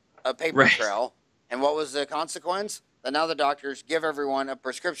without a paper Right. trail. And what was the consequence? That now the doctors give everyone a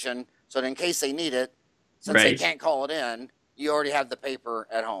prescription so that in case they need it, since they Right. can't call it in, you already have the paper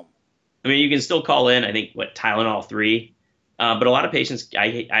at home. I mean, you can still call in, I think, what, Tylenol 3. But a lot of patients,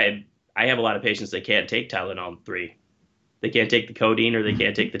 I have a lot of patients that can't take Tylenol 3. They can't take the codeine or they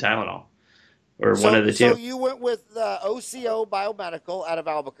can't take the Tylenol or one So, of the so two. you went with OCO Biomedical out of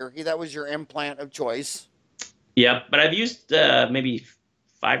Albuquerque. That was your implant of choice. Yep. But I've used maybe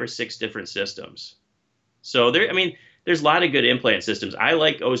 5 or 6 different systems. So I mean, there's a lot of good implant systems. I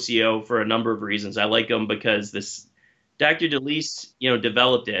like OCO for a number of reasons. I like them because this Dr. DeLeese,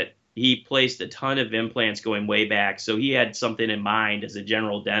 developed it. He placed a ton of implants going way back. So he had something in mind as a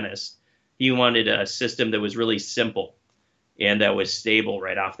general dentist. He wanted a system that was really simple and that was stable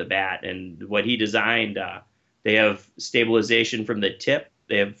right off the bat. And what he designed, they have stabilization from the tip.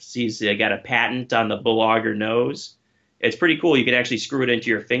 They got a patent on the bull auger nose. It's pretty cool. You can actually screw it into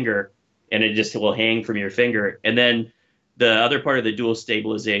your finger, and it just will hang from your finger. And then the other part of the dual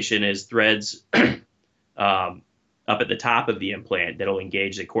stabilization is threads up at the top of the implant that'll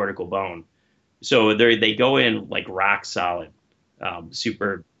engage the cortical bone. So they go in like rock solid,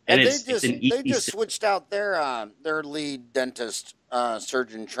 super, and And it's an they easy. just switched out their lead dentist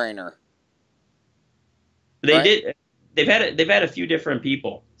surgeon trainer, They right? did. They've had a few different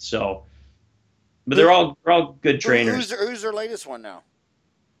people. So, but Who, they're all good trainers. who's their latest one now?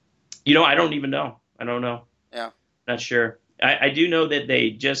 I don't even know. I don't know. Yeah. Not sure. I do know that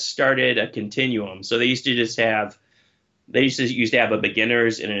they just started a continuum. So they used to just have They used to have a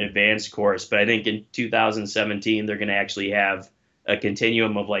beginners and an advanced course, but I think in 2017 they're going to actually have a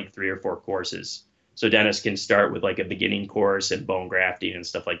continuum of like 3 or 4 courses. So dentists can start with like a beginning course and bone grafting and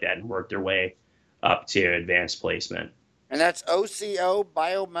stuff like that and work their way up to advanced placement. And that's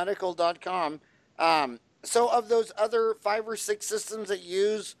ocobiomedical.com. So of those other 5 or 6 systems that you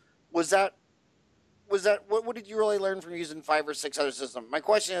use, was that what did you really learn from using 5 or 6 other systems? My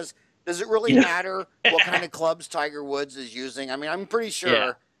question is, does it really You know, matter what kind of clubs Tiger Woods is using? I mean, I'm pretty yeah.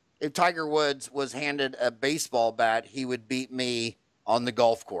 sure if Tiger Woods was handed a baseball bat, he would beat me on the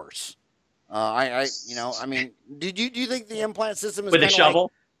golf course. I mean, do you think the implant system is With a kind of like?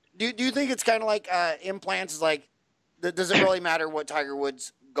 shovel? Do you think it's kind of like implants? Is like, does it really matter what Tiger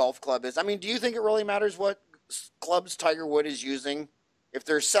Woods golf club is? I mean, do you think it really matters what clubs Tiger Wood is using? If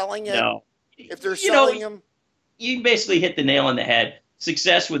they're selling it, No. if they're You know, selling them, you basically hit the nail on the head.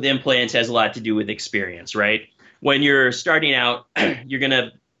 Success with implants has a lot to do with experience, right? When you're starting out, you're going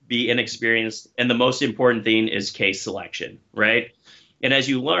to be inexperienced, and the most important thing is case selection, right? And as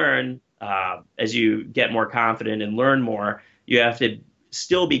you learn, as you get more confident and learn more, you have to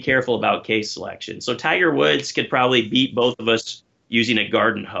still be careful about case selection. So Tiger Woods could probably beat both of us using a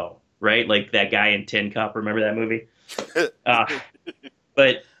garden hoe, right? Like that guy in Tin Cup. Remember that movie? Uh,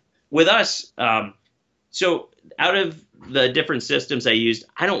 but with us, so out of the different systems I used,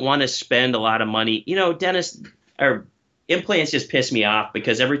 I don't want to spend a lot of money. You know, dentists or implants just piss me off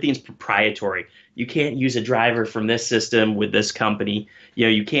because everything's proprietary. You can't use a driver from this system with this company. You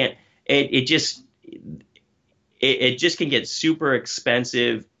know, you can't. It just can get super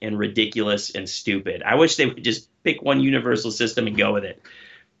expensive and ridiculous and stupid. I wish they would just pick one universal system and go with it.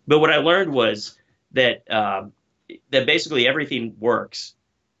 But what I learned was that that basically everything works,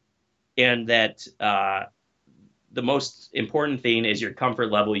 and that the most important thing is your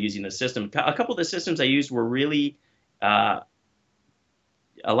comfort level using the system. A couple of the systems I used were really uh,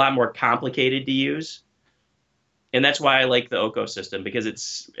 a lot more complicated to use, and that's why I like the OCO system because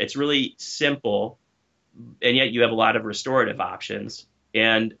it's really simple, and yet you have a lot of restorative options.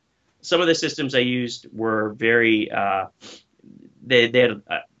 And some of the systems I used were very they had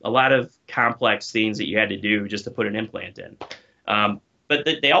a lot of complex things that you had to do just to put an implant in, but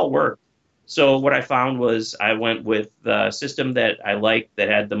they all work. So what I found was I went with the system that I liked that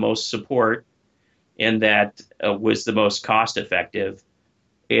had the most support and that was the most cost effective,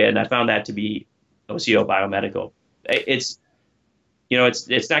 and I found that to be OCO Biomedical. It's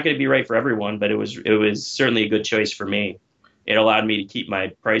it's not going to be right for everyone, but it was certainly a good choice for me. It allowed me to keep my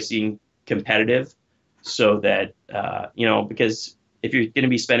pricing competitive, so that because if you're going to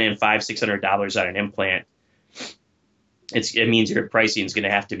be spending $500-600 on an implant, it means your pricing is going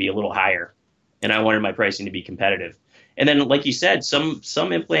to have to be a little higher, and I wanted my pricing to be competitive. And then, like you said, some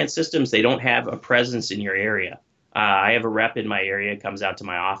implant systems they don't have a presence in your area. I have a rep in my area, comes out to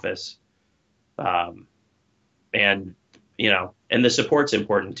my office, and and the support's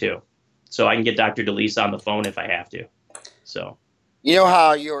important too. So I can get Dr. DeLise on the phone if I have to. So you know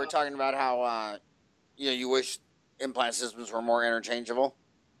how you were talking about how you wish implant systems were more interchangeable.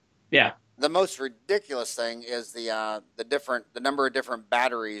 yeah, The most ridiculous thing is the number of different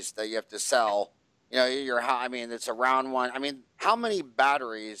batteries that you have to sell. You know, I mean, it's a round one. I mean, how many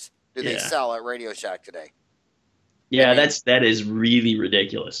batteries do they yeah, sell at Radio Shack today? I yeah. mean, That is really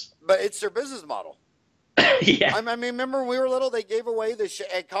ridiculous. but it's their business model. Yeah, I mean, remember when we were little, they gave away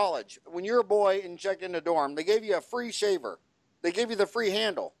at college. When you're a boy and checked in the dorm, they gave you a free shaver. They gave you the free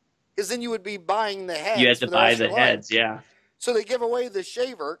handle because then you would be buying the you heads had to for the buy rest of the your life. heads. Yeah, So they give away the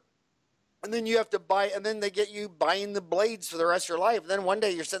shaver, and then you have to buy, and then they get you buying the blades for the rest of your life. And then one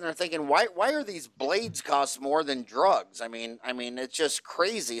day you're sitting there thinking, why are these blades cost more than drugs? I mean, it's just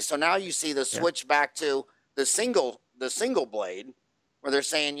crazy. So now you see the yeah. switch back to the single blade, where they're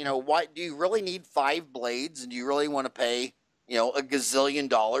saying, why do you really need 5 blades, and do you really want to pay, a gazillion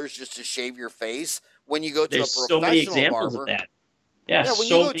dollars just to shave your face when you go to a There's so many professional examples of barber? that. Yeah, Yeah, when you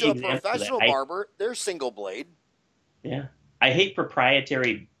so go many to a examples of that. professional barber, they're single blade. Yeah, I hate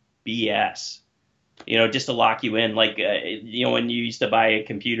proprietary BS. Just to lock you in, like when you used to buy a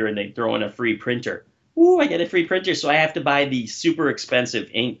computer and they throw in a free printer. Ooh, I get a free printer, so I have to buy the super expensive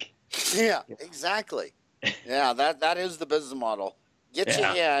ink. Yeah, exactly. Yeah, that is the business model. Get you Yeah,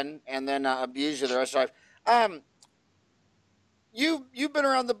 in and then abuse you the rest of your life. You've been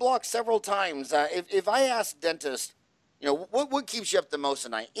around the block several times. If I ask dentists, what keeps you up the most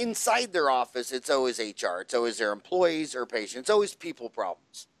at night? Inside their office, it's always HR. It's always their employees or patients. It's always people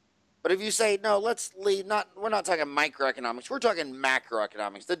problems. But if you say no, let's leave. We're not talking microeconomics. We're talking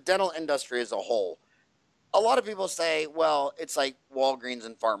macroeconomics. The dental industry as a whole. a lot of people say, well, it's like Walgreens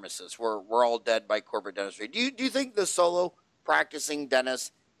and pharmacists. We're all dead by corporate dentistry. Do you think the solo practicing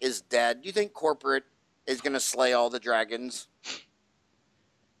dentist is dead? Do you think corporate is going to slay all the dragons?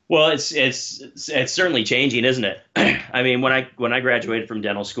 Well, it's certainly changing, isn't it? I mean, when I graduated from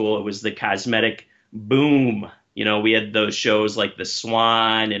dental school, it was the cosmetic boom. We had those shows like The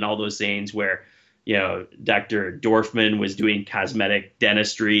Swan and all those things where, Dr. Dorfman was doing cosmetic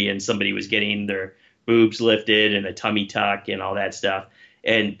dentistry and somebody was getting their boobs lifted and a tummy tuck and all that stuff.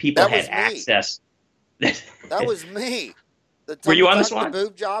 And people That had was me. access. That was me. The Were tummy you on The tuck, the Swan?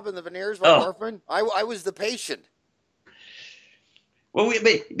 boob job, and the veneers by Oh, Dorfman. I was the patient. well,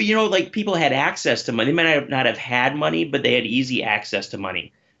 but like people had access to money. They might not have had money, but they had easy access to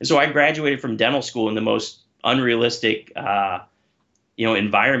money. And so I graduated from dental school in the most unrealistic,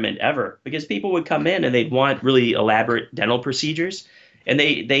 environment ever because people would come in and they'd want really elaborate dental procedures, and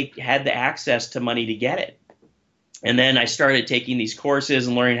they had the access to money to get it. And then I started taking these courses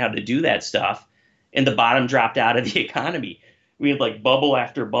and learning how to do that stuff, and the bottom dropped out of the economy. We had like bubble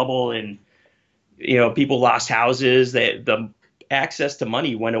after bubble, and people lost houses. The access to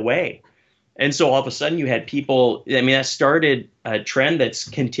money went away. And so all of a sudden you had people, I mean, that started a trend that's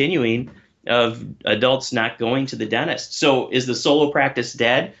continuing of adults not going to the dentist. So is the solo practice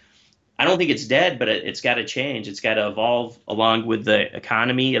dead? I don't think it's dead, but it's got to change. It's got to evolve along with the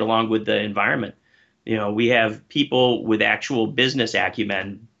economy and along with the environment. We have people with actual business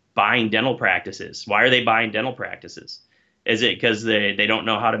acumen buying dental practices. Why are they buying dental practices? Is it because they don't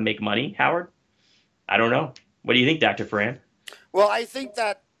know how to make money, Howard? I don't know. What do you think, Dr. Ferran? Well, I think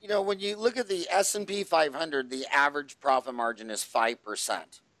that when you look at the S&P 500, the average profit margin is 5%.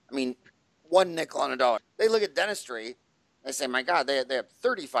 I mean, one nickel on a dollar. They look at dentistry, they say, my God, they have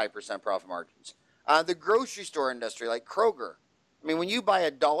 35% profit margins. The grocery store industry, like Kroger, I mean, when you buy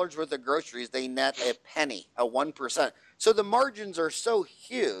 $1 worth of groceries, they net a penny, a 1%. So the margins are so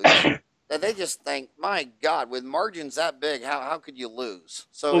huge that they just think, my God, with margins that big, how could you lose?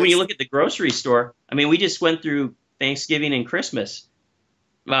 So Well, when you it's look at the grocery store, I mean, we just went through Thanksgiving and Christmas.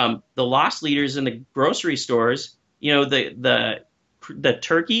 The loss leaders in the grocery stores, the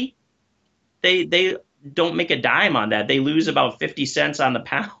turkey, they don't make a dime on that. They lose about 50 cents on the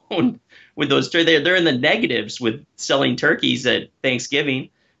pound with those. They're in the negatives with selling turkeys at Thanksgiving,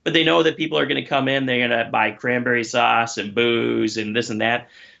 but they know that people are going to come in. They're going to buy cranberry sauce and booze and this and that.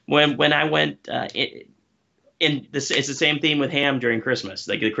 When I went it's the same thing with ham during Christmas,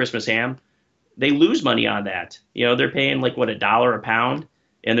 like the Christmas ham. They lose money on that. They're paying like what, $1 a pound,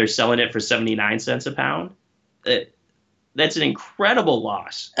 and they're selling it for 79 cents a pound. Uh, that's an incredible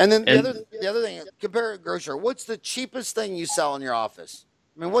loss. and then the And other the other thing, compare a grocer. What's the cheapest thing you sell in your office?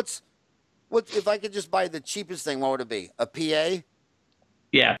 I mean, what if I could just buy the cheapest thing? What would it be? A PA?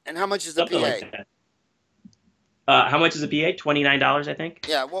 yeah, And how much is the something like PA? that. How much is a PA? $29, I think.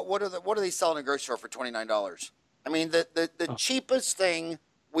 Yeah, what are they selling in a grocery store for $29? I mean, the Oh, cheapest thing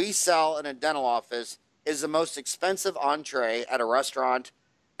we sell in a dental office is the most expensive entree at a restaurant,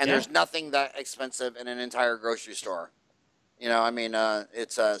 and yeah. there's nothing that expensive in an entire grocery store. I mean,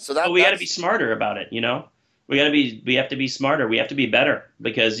 it's so But that we got to be that's smarter about it. We have to be smarter. We have to be better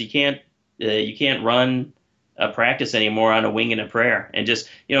because you can't run a practice anymore on a wing and a prayer. And just,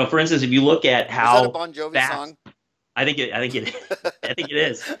 for instance, if you look at was that a how Bon Jovi fast, song? I think it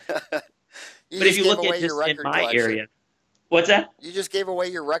is. You But if just you gave look at away your just in record my collection. area, what's that? You just gave away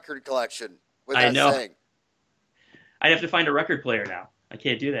your record collection with I that know. saying. I'd have to find a record player now. I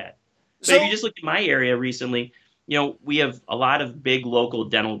can't do that. But if you So just look at my area recently, we have a lot of big local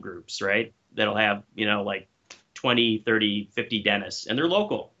dental groups, right? That'll have, like 20, 30, 50 dentists, and they're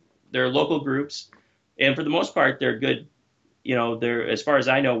local. They're local groups. And for the most part, they're good. They're, as far as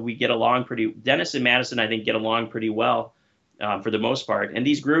I know, we get along dentists in Madison, I think, get along pretty well for the most part. And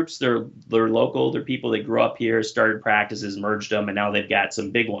these groups, they're local. They're people that grew up here, started practices, merged them, and now they've got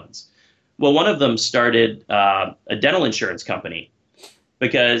some big ones. Well, one of them started a dental insurance company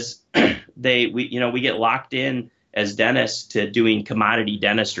because we get locked in as dentists to doing commodity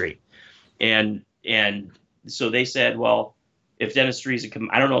dentistry, and so they said, well, if dentistry is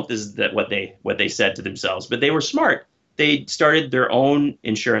I don't know if this is what they said to themselves, but they were smart. They started their own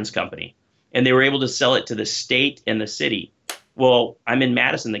insurance company, and they were able to sell it to the state and the city. Well, I'm in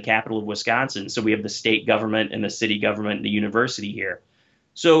Madison, the capital of Wisconsin, so we have the state government and the city government and the university here.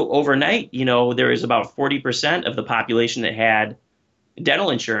 So overnight, there is about 40% of the population that had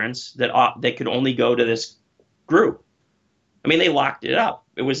dental insurance that could only go to this group. I mean, they locked it up.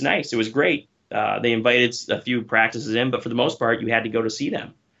 It was nice. It was great. They invited a few practices in, but for the most part, you had to go to see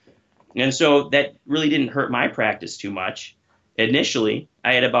them. And so that really didn't hurt my practice too much initially.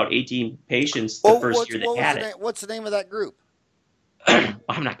 I had about 18 patients the Well, first year that what was had the it. name? What's the name of that group?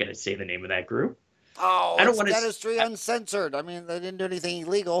 I'm not going to say the name of that group. Oh, I don't it's want to. Dentistry Uncensored. I mean, they didn't do anything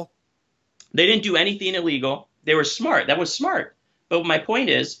illegal. They didn't do anything illegal. They were smart. That was smart. But my point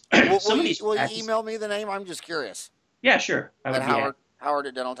is, some of these Will you practices. email me the name? I'm just curious. Yeah, sure. I At would be happy. Howard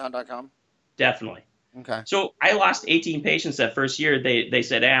at dentaltown.com. Definitely. Okay. So I lost 18 patients that first year. They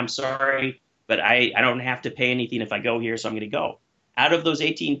said, hey, I'm sorry, but I don't have to pay anything if I go here, so I'm going to go. Out of those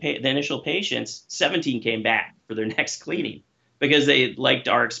 18, the initial patients, 17 came back for their next cleaning because they liked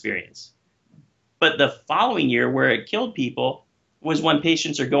our experience. But the following year, where it killed people, was when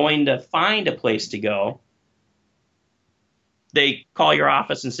patients are going to find a place to go. They call your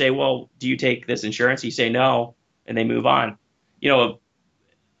office and say, well, do you take this insurance? You say no, and they move on. You know,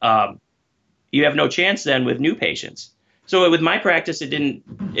 um, you have no chance then with new patients. So with my practice, it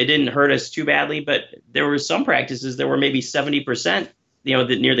didn't hurt us too badly, but there were some practices that were maybe 70%,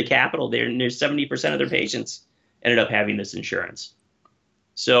 near the capital there, near 70% of their patients ended up having this insurance.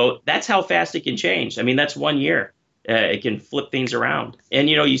 So that's how fast it can change. I mean, that's 1 year. It can flip things around. And,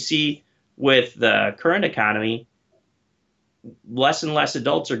 you see with the current economy, less and less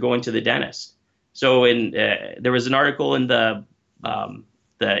adults are going to the dentist. So there was an article in the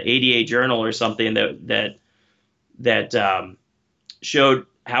ADA Journal or something that showed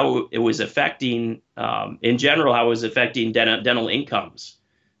how it was affecting, in general, how it was affecting dental incomes.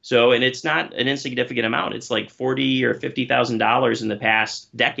 So, and it's not an insignificant amount. It's like $40,000 or $50,000 in the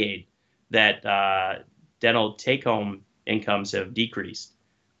past decade that dental take-home incomes have decreased.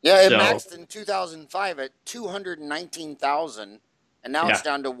 Yeah, it So, maxed in 2005 at 219,000, and now it's yeah,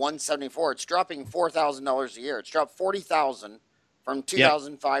 down to 174. It's dropping $4,000 a year. It's dropped 40,000 from yep,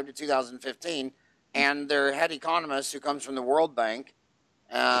 2005 to 2015, and their head economist, who comes from the World Bank,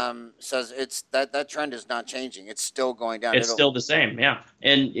 says it's that trend is not changing. It's still going down. it's It'll still the same. Yeah,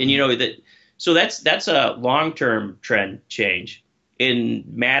 and that. So that's a long-term trend change. In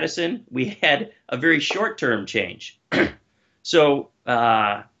Madison, we had a very short-term change. So,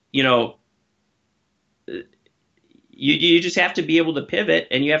 you know, you just have to be able to pivot,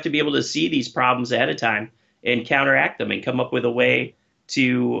 and you have to be able to see these problems ahead of time and counteract them and come up with a way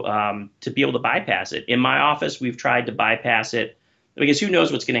to be able to bypass it. In my office, we've tried to bypass it because who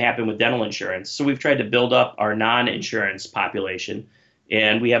knows what's going to happen with dental insurance. So we've tried to build up our non-insurance population,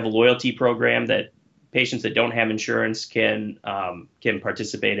 and we have a loyalty program that patients that don't have insurance can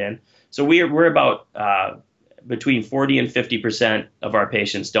participate in. So we're about between 40 and 50% of our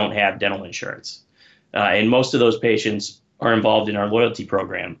patients don't have dental insurance. And most of those patients are involved in our loyalty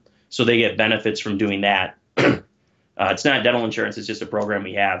program. So they get benefits from doing that. It's not dental insurance, it's just a program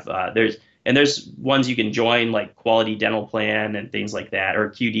we have. There's ones you can join, like Quality Dental Plan and things like that, or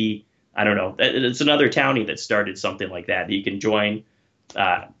QD. I don't know. It's another townie that started something like that you can join,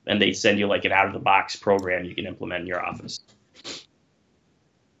 and they send you like an out-of-the-box program you can implement in your office.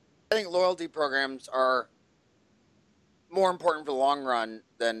 I think loyalty programs are more important for the long run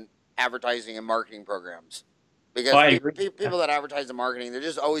than advertising and marketing programs, Oh, because I agree. people that advertise and marketing, they're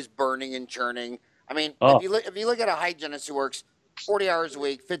just always burning and churning. I mean, Oh, if you look at a hygienist who works 40 hours a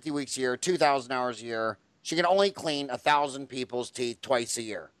week, 50 weeks a year, 2,000 hours a year, she can only clean 1,000 people's teeth twice a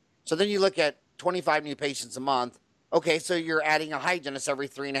year. So then you look at 25 new patients a month. Okay, so you're adding a hygienist every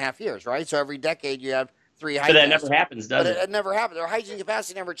 3.5 years, right? So every decade you have three but that never hygienists. happens, But does it? it never happens. Their hygiene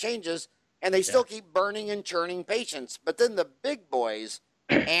capacity never changes, and they Yeah. still keep burning and churning patients. But then the big boys,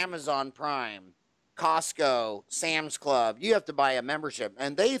 Amazon Prime, Costco, Sam's Club, you have to buy a membership.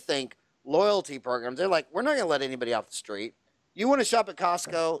 And they think loyalty programs, they're like, we're not going to let anybody off the street. You want to shop at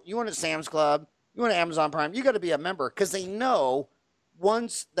Costco, you want at Sam's Club, you want to Amazon Prime, you got to be a member, because they know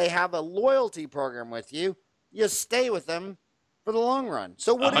once they have a loyalty program with you, you stay with them for the long run.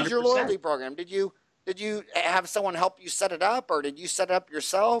 So what is your 100%. loyalty program? Did you have someone help you set it up, or did you set it up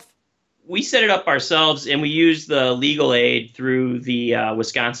yourself? We set it up ourselves, and we used the legal aid through the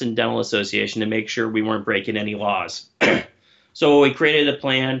Wisconsin Dental Association to make sure we weren't breaking any laws. So we created a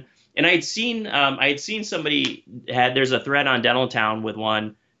plan, and I had seen somebody there's a thread on Dental Town with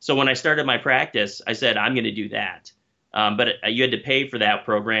one. So when I started my practice, I said I'm going to do that, but you had to pay for that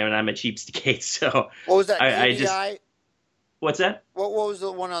program, and I'm a cheapskate, so What was that, I just QDI? what's that? What was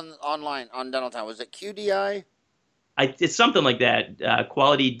the one on online on Dental Town? Was it QDI? It's something like that.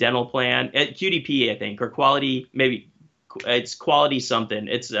 Quality Dental Plan, QDP, I think, or Quality, maybe it's Quality something.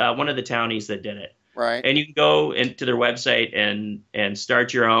 It's one of the townies that did it. Right. And you can go into their website and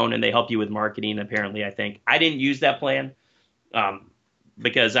start your own, and they help you with marketing. Apparently, I think I didn't use that plan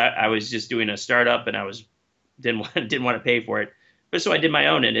because I was just doing a startup, and didn't want to pay for it. But so I did my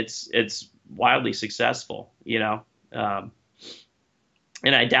own, and it's wildly successful. Um,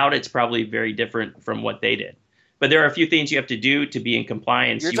 And I doubt it's probably very different from what they did. But there are a few things you have to do to be in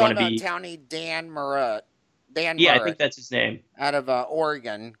compliance. You're You want talking to about be, Townie Dan Murrett, Dan yeah, I think Murrett that's his name. out of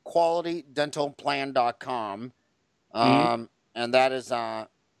Oregon, qualitydentalplan.com. Hmm. And that is, And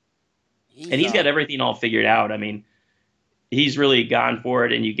he's, he's got everything all figured out. I mean, he's really gone for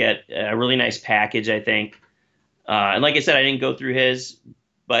it, and you get a really nice package, I think. And like I said, I didn't go through his,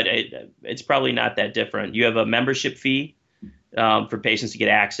 but it's probably not that different. You have a membership fee for patients to get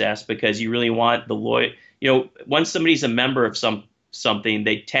access because you really want the lawyer. You know, once somebody's a member of something,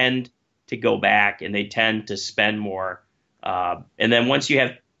 they tend to go back and they tend to spend more. And then once you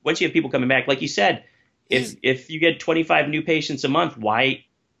have people coming back, like you said, he's, if you get 25 new patients a month, why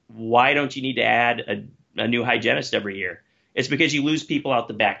don't you need to add a new hygienist every year? It's because you lose people out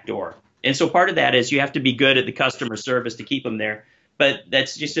the back door. And so part of that is you have to be good at the customer service to keep them there. But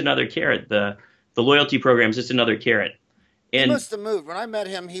that's just another carrot. The loyalty program is just another carrot. he And must have moved. When I met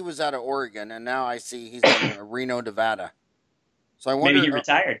him, he was out of Oregon, and now I see he's in Reno, Nevada. So I maybe he wonder,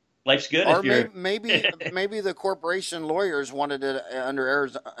 retired. Life's good or if you're maybe the corporation lawyers wanted it under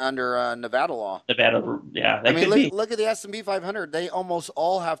Arizona, under Nevada law. Nevada. Yeah, I that mean, could be look at the S&P 500. They almost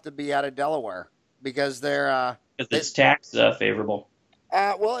all have to be out of Delaware because they're because they, it's tax favorable.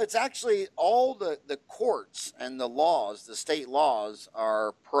 well, it's actually all the courts and the laws, the state laws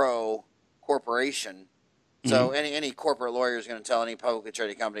are pro corporation. So Hmm. any corporate lawyer is going to tell any publicly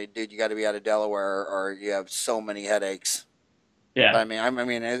traded company, dude, you got to be out of Delaware or you have so many headaches. But Yeah, I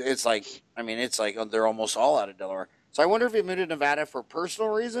mean, it's like, it's like they're almost all out of Delaware. So I wonder if he moved to Nevada for personal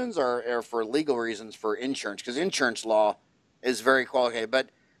reasons or for legal reasons for insurance, because insurance law is very qualified.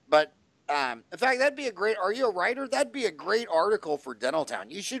 But in fact, that'd be a great. Are you a writer? That'd be a great article for Dental Town.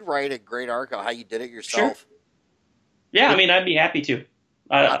 You should write a great article how you did it sure. yourself. Yeah, I mean, I'd be happy to.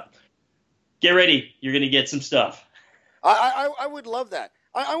 I Get ready. You're going to get some stuff. I would love that.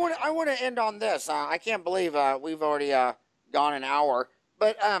 I want to end on this. I can't believe we've already gone an hour,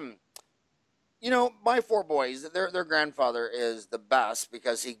 but you know, my four boys, their grandfather is the best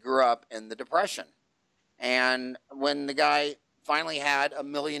because he grew up in the Depression. And when the guy finally had $1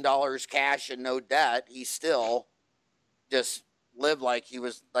 million cash and no debt, he still just lived like he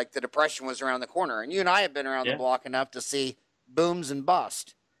was like the Depression was around the corner. And you and I have been around the Yeah, block enough to see booms and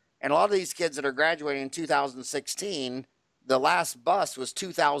bust. And a lot of these kids that are graduating in 2016, the last bust was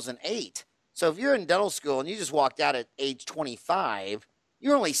 2008. So if you're in dental school and you just walked out at age 25,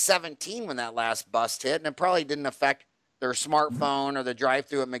 you're only 17 when that last bust hit, and it probably didn't affect their smartphone or the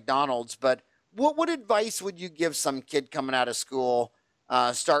drive-through at McDonald's. But what advice would you give some kid coming out of school,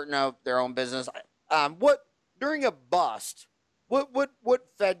 starting out their own business? What during a bust? What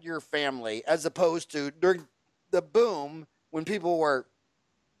fed your family as opposed to during the boom when people were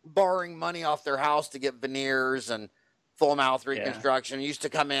borrowing money off their house to get veneers and full mouth yeah, reconstruction? Used to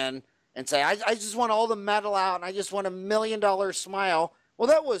come in and say, I just want all the metal out and I just want $1 million smile. Well,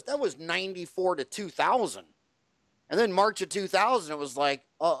 that was 94 to 2000. And then March of 2000, it was like,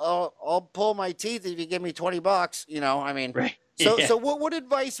 I'll pull my teeth if you give me $20. You know, I mean, right. so Yeah, so what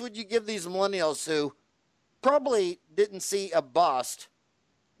advice would you give these millennials who probably didn't see a bust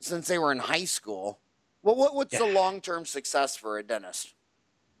since they were in high school? What's yeah. the long term success for a dentist?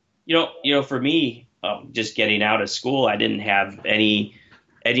 For me, just getting out of school, I didn't have any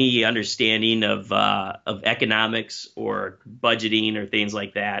understanding of economics or budgeting or things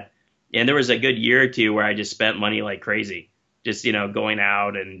like that. And there was a good year or two where I just spent money like crazy, just going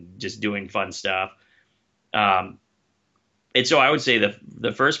out and just doing fun stuff. Um, and so I would say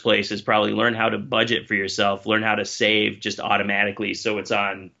the first place is probably learn how to budget for yourself, learn how to save just automatically so it's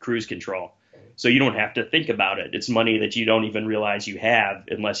on cruise control. So you don't have to think about it. It's money that you don't even realize you have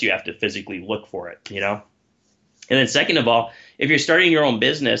unless you have to physically look for it. And then second of all, if you're starting your own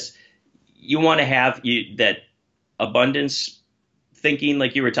business, you want to have that abundance thinking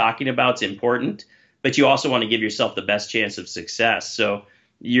like you were talking about is important, but you also want to give yourself the best chance of success. So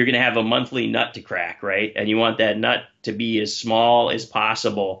you're going to have a monthly nut to crack, right? And you want that nut to be as small as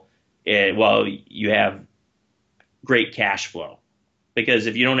possible while you have great cash flow. Because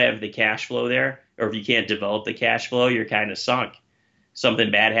if you don't have the cash flow there, or if you can't develop the cash flow, you're kind of sunk.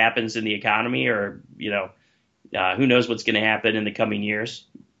 Something bad happens in the economy, or who knows what's going to happen in the coming years.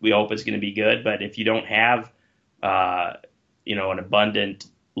 We hope it's going to be good, but if you don't have an abundant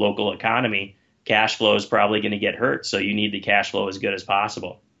local economy, cash flow is probably going to get hurt. So you need the cash flow as good as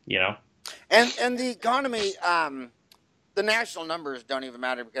possible. And the economy, the national numbers don't even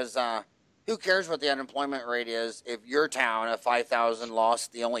matter because who cares what the unemployment rate is if your town of 5,000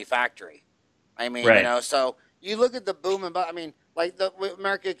 lost the only factory? I mean, Right. so you look at the boom and I mean, like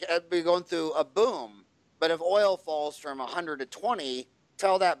America could be going through a boom, but if oil falls from 100 to 20,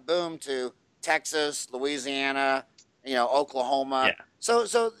 tell that boom to Texas, Louisiana, Oklahoma. Yeah.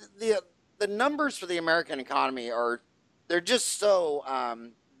 So the numbers for the American economy they're just so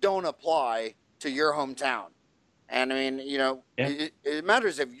don't apply to your hometown. And I mean, Yeah. it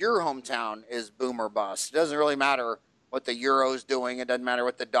matters if your hometown is boom or bust. It doesn't really matter what the euro's doing. It doesn't matter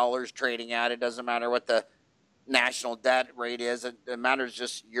what the dollar's trading at. It doesn't matter what the national debt rate is. It matters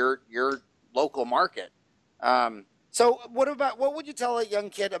just your local market. So what would you tell a young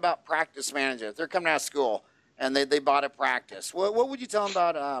kid about practice management? If they're coming out of school and they bought a practice, what would you tell them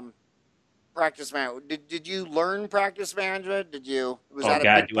about practice management? Did you learn practice management? Was Oh that a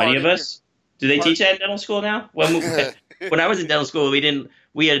God, big do part any of of us? Do they teach that in dental school now? When I was in dental school, we didn't.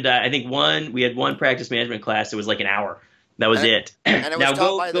 We had I think we had one practice management class that was like an hour. That was it. And it was Now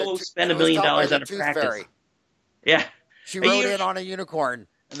taught by go spend and $1 it was million taught by the on a tooth practice. fairy. Yeah. She But rode in on a unicorn,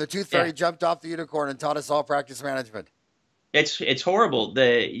 and the tooth fairy Yeah. jumped off the unicorn and taught us all practice management. It's horrible.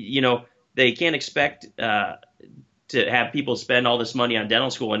 They can't expect to have people spend all this money on dental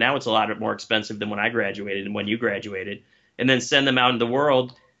school, and now it's a lot more expensive than when I graduated and when you graduated, and then send them out in the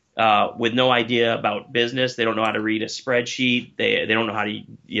world with no idea about business. They don't know how to read a spreadsheet. They don't know how to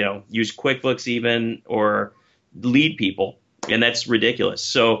use QuickBooks even or lead people, and that's ridiculous.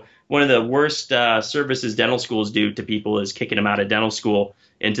 So one of the worst services dental schools do to people is kicking them out of dental school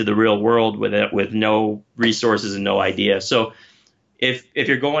into the real world with no resources and no idea. So if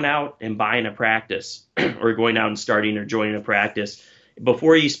you're going out and buying a practice or going out and starting or joining a practice,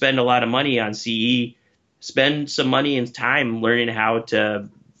 before you spend a lot of money on CE, spend some money and time learning how to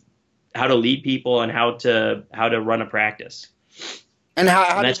lead people and how to run a practice. And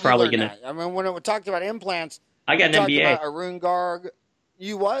how that's did you probably learn gonna. that? I mean, when we talked about implants, I got we an talked MBA. about Arun Garg.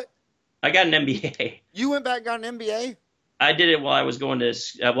 You what? I got an MBA. You went back and got an MBA? I did it while I was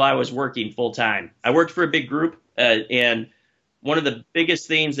while I was working full time. I worked for a big group, and one of the biggest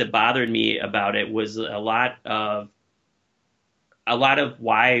things that bothered me about it was a lot of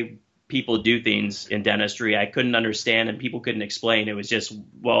why people do things in dentistry I couldn't understand and people couldn't explain. It was just,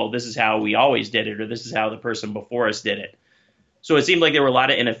 well, this is how we always did it, or this is how the person before us did it. So it seemed like there were a lot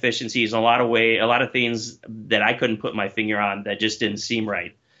of inefficiencies and a lot of things that I couldn't put my finger on that just didn't seem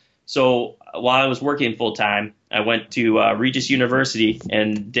right. So while I was working full time, I went to Regis University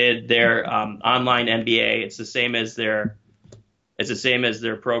and did their online MBA. It's the same as their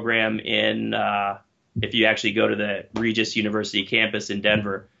program in if you actually go to the Regis University campus in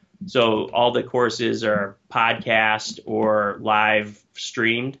Denver. So all the courses are podcast or live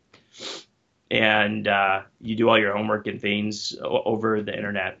streamed, and you do all your homework and things over the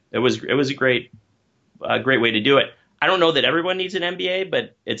internet. It was a great way to do it. I don't know that everyone needs an MBA,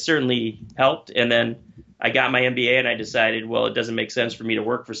 but it certainly helped. And then I got my MBA and I decided, well, it doesn't make sense for me to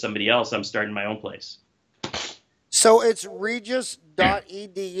work for somebody else. I'm starting my own place. So it's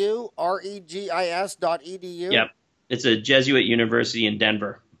regis.edu, regis.edu? Yep. It's a Jesuit university in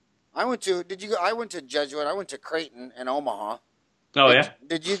Denver. I went to Jesuit. I went to Creighton in Omaha. Oh, yeah?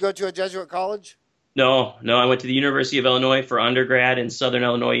 Did you go to a Jesuit college? No. I went to the University of Illinois for undergrad and Southern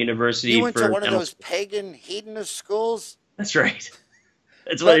Illinois University. You went for to one of those pagan hedonist schools? That's right.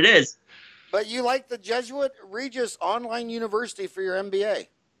 That's what it is. But you like the Jesuit Regis online university for your MBA?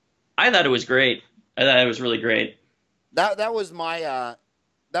 I thought it was great. I thought it was really great. That was my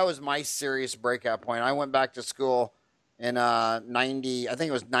serious breakout point. I went back to school in 90. I think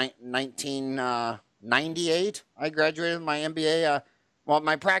it was 1998. I graduated with my MBA. Well,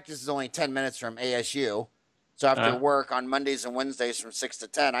 my practice is only 10 minutes from ASU, so after work on Mondays and Wednesdays from 6 to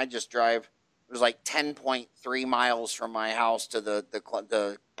 10, I just drive. It was like 10.3 miles from my house to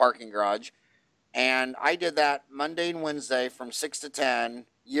the parking garage, and I did that Monday and Wednesday from 6 to 10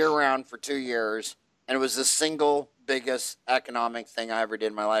 year round for 2 years, and it was the single biggest economic thing I ever did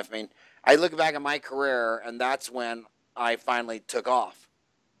in my life. I mean, I look back at my career, and that's when I finally took off.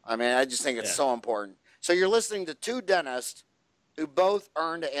 I mean, I just think it's so important. So you're listening to two dentists who both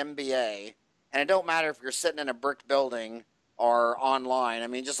earned an MBA, and it don't matter if you're sitting in a brick building or online. I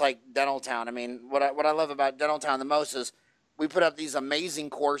mean, just like Dentaltown. I mean, what I love about Dentaltown the most is we put up these amazing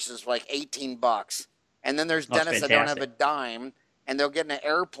courses for like $18, and then there's dentists that don't have a dime, and they'll get in an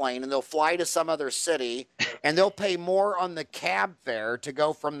airplane and they'll fly to some other city, and they'll pay more on the cab fare to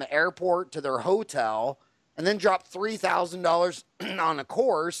go from the airport to their hotel, and then drop $3,000 on a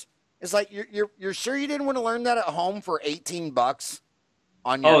course. It's like you're sure you didn't want to learn that at home for $18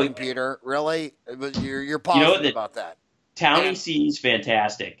 on your computer? Really? You're positive about that? Townie C is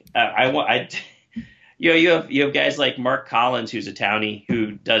fantastic. You have guys like Mark Collins, who's a Townie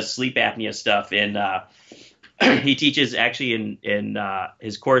who does sleep apnea stuff, and he teaches actually in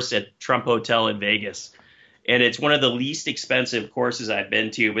his course at Trump Hotel in Vegas. And it's one of the least expensive courses I've been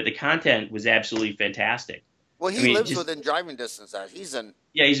to, but the content was absolutely fantastic. Well, I he mean, lives just, within driving distance. That he's in.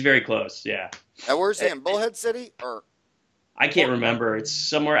 yeah, he's very close. Yeah. Where's he Eh, in? Bullhead City or I can't remember. It's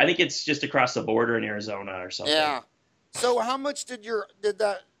somewhere, I think it's just across the border in Arizona or something. yeah. So how much did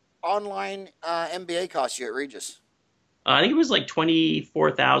that online MBA cost you at Regis? I think it was like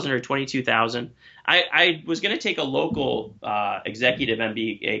 24,000 or 22,000. I was going to take a local executive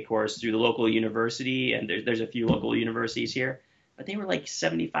MBA course through the local university, and there's a few local universities here, but they were like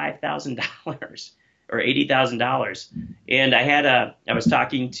 $75,000 or $80,000. And I was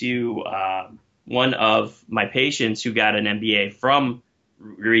talking to one of my patients who got an MBA from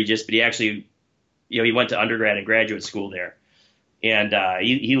Regis, but he actually, he went to undergrad and graduate school there. And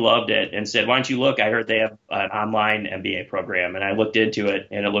he loved it and said, "Why don't you look? I heard they have an online MBA program." And I looked into it,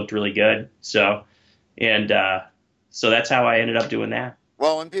 and it looked really good. And so that's how I ended up doing that.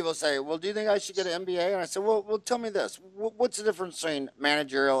 Well, when people say, "Well, do you think I should get an MBA?" and I said, "Well, tell me this: what's the difference between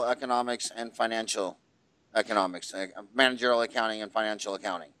managerial economics and financial economics, managerial accounting and financial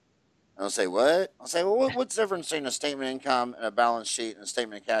accounting?" And they'll say, "What?" I'll say, "Well, what's the difference between a statement of income and a balance sheet and a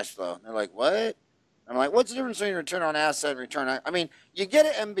statement of cash flow?" And they're like, "What?" I'm like, "What's the difference between return on asset and return on?" I mean, you get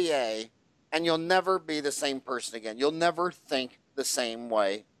an MBA, and you'll never be the same person again. You'll never think the same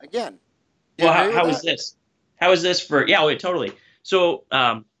way again. Do you Well, agree with how is that? this? How is this for? Yeah, wait, totally. So,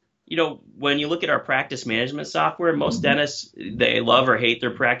 when you look at our practice management software, most dentists, they love or hate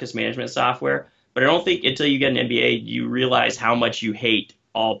their practice management software. But I don't think until you get an MBA, you realize how much you hate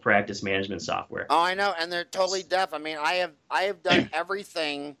all practice management software. Oh, I know, and they're totally deaf. I mean, I have done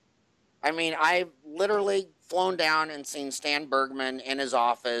everything. I mean, I've literally flown down and seen Stan Bergman in his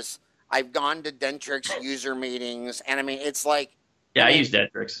office. I've gone to Dentrix user meetings, and I mean, it's like, I Yeah, I mean, use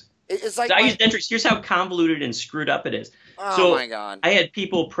Dentrix. it's like So I use my, Dentrix. Here's how convoluted and screwed up it is. oh So my God. I had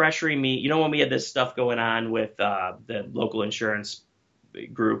people pressuring me. When we had this stuff going on with the local insurance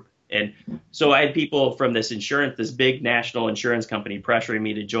group, and so I had people from this big national insurance company pressuring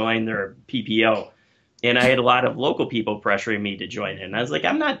me to join their PPO. And I had a lot of local people pressuring me to join it. And I was like,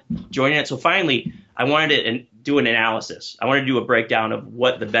 I'm not joining it. So finally, I wanted to do an analysis. I wanted to do a breakdown of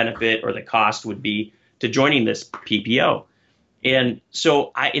what the benefit or the cost would be to joining this PPO. And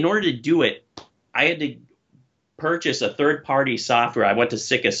so in order to do it, I had to purchase a third-party software. I went to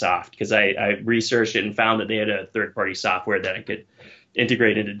Sikasoft because I researched it and found that they had a third-party software that I could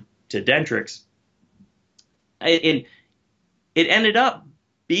integrate into Dentrix. And it ended up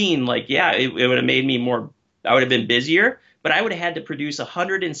being like, yeah, it would have made me I would have been busier, but I would have had to produce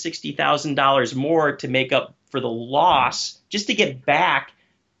 $160,000 more to make up for the loss just to get back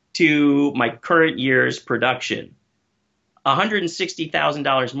to my current year's production.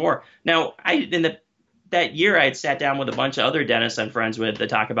 $160,000 more. Now, that year, I had sat down with a bunch of other dentists I'm friends with to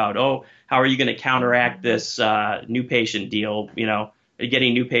talk about, oh, how are you going to counteract this new patient deal?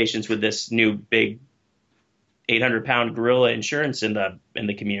 Getting new patients with this new big 800-pound gorilla insurance in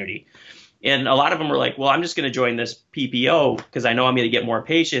the community. And a lot of them were like, well, I'm just going to join this PPO because I know I'm going to get more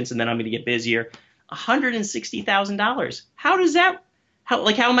patients and then I'm going to get busier. $160,000. How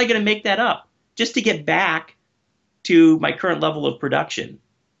am I going to make that up just to get back to my current level of production?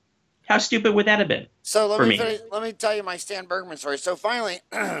 How stupid would that have been So for me? let me tell you my Stan Bergman story. So finally,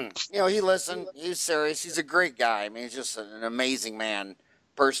 he listened. He's serious. He's a great guy. I mean, he's just an amazing man,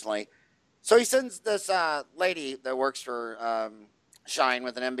 personally. So he sends this lady that works for Shine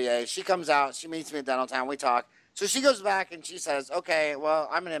with an MBA. She comes out. She meets me at Dental Town. We talk. So she goes back and she says, "Okay, well,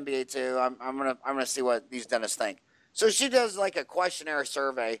 I'm an MBA too. I'm gonna see what these dentists think." So she does like a questionnaire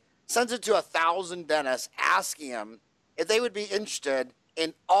survey, sends it to 1,000 dentists, asking them if they would be interested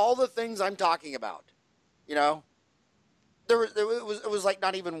in all the things I'm talking about. You know, it was like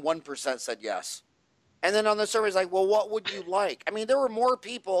not even 1% said yes. And then on the survey, it's like, well, what would you like? I mean, there were more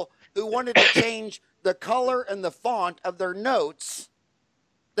people who wanted to change the color and the font of their notes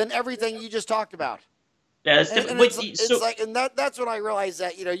than everything you just talked about. Yeah, that's And, different. and it's like, and that's when I realized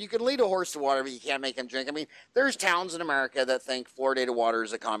that, you can lead a horse to water, but you can't make him drink. I mean, there's towns in America that think fluoridated water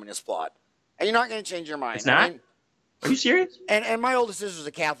is a communist plot, and you're not going to change your mind. It's not? I mean, Are you serious? and my oldest sister's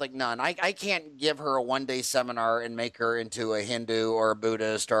a Catholic nun. I can't give her a 1-day seminar and make her into a Hindu or a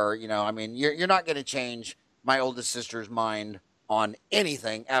Buddhist or, I mean, you're not going to change my oldest sister's mind on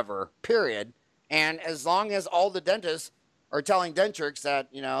anything ever, period. And as long as all the dentists are telling Dentrix that,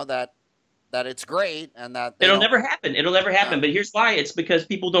 that it's great and that they It'll don't, never happen. It'll never happen. But here's why. It's because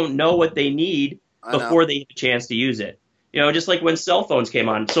people don't know what they need I know. before they have a chance to use it. Just like when cell phones came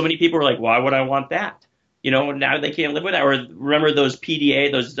on, so many people were like, why would I want that? Now they can't live with that. Or remember those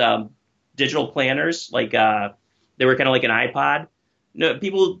PDA, those digital planners, like they were kind of like an iPod. No,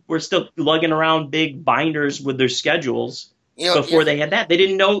 people were still lugging around big binders with their schedules You know, before they had that. They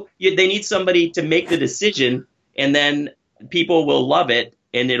didn't know they need somebody to make the decision, and then people will love it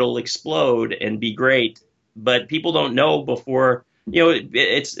and it'll explode and be great. But people don't know before,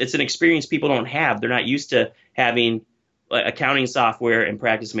 it's an experience people don't have. They're not used to having accounting software and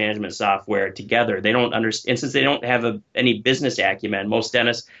practice management software together. They don't understand, and since they don't have any business acumen, most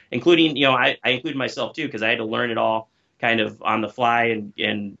dentists, including, I include myself too, because I had to learn it all kind of on the fly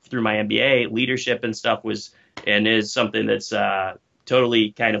and through my MBA, leadership and stuff was and is something that's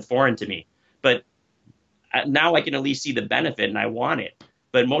totally kind of foreign to me. But now I can at least see the benefit and I want it.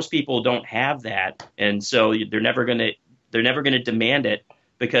 But most people don't have that, and so they're never gonna demand it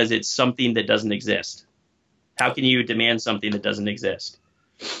because it's something that doesn't exist. How can you demand something that doesn't exist?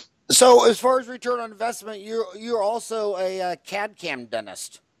 so as far as return on investment, you're also a CAD CAM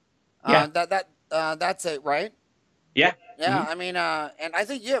dentist. Yeah, That's it, right? yeah. Yeah, I mean, and I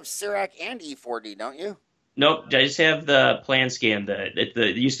think you have CIRAC and E4D, don't you? Nope, I just have the plan scan.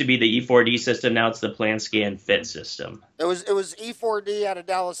 It used to be the E4D system. Now it's the plan scan fit system. It was E4D out of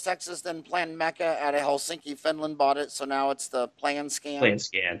Dallas, Texas, then Plan Mecca out of Helsinki, Finland bought it, so now it's the Plan Scan. Plan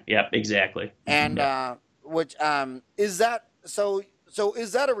scan. Yep, exactly. And Yep. which is that so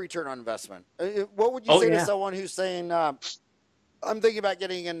is that a return on investment? What would you Oh say to yeah. someone who's saying I'm thinking about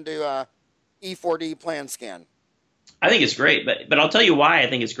getting into E4D Plan Scan? I think it's great, but I'll tell you why I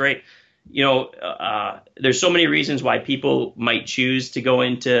think it's great. There's so many reasons why people might choose to go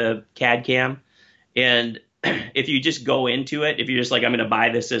into CAD CAM, and if you just go into it, if you're just like I'm going to buy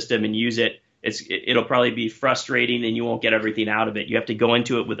this system and use it, it'll probably be frustrating and you won't get everything out of it. You have to go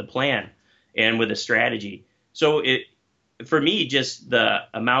into it with a plan and with a strategy. So for me, just the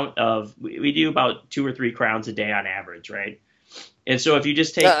amount of we do about 2 or 3 crowns a day on average, right? And so if you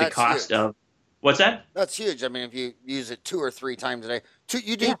just Yeah, take the that's cost huge. of what's that? That's huge. I mean, if you use it 2 or 3 times a day,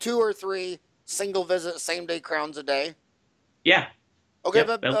 you do Yeah, 2 or 3 single visit, same day crowns a day. yeah, Okay, yep,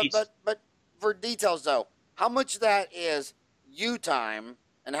 but at but least. but but for details though, how much of that is you time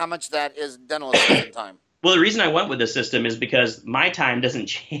and how much of that is dental assistant time? Well, the reason I went with the system is because my time doesn't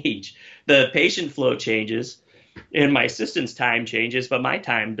change. The patient flow changes and my assistant's time changes, but my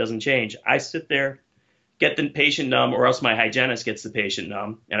time doesn't change. I sit there, get the patient numb, or else my hygienist gets the patient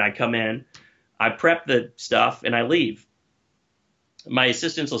numb, and I come in, I prep the stuff, and I leave. My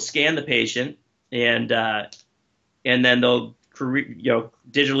assistants will scan the patient, and then they'll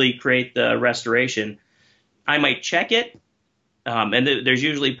digitally create the restoration. I might check it, and there's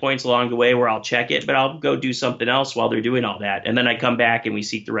usually points along the way where I'll check it, but I'll go do something else while they're doing all that, and then I come back and we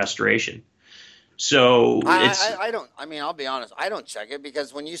seek the restoration. So it's I don't. I mean, I'll be honest. I don't check it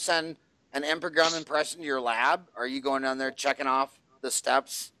because when you send an improgram impression to your lab, are you going down there checking off the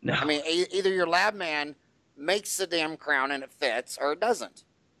steps? no, I mean, either your lab man makes the damn crown and it fits, or it doesn't.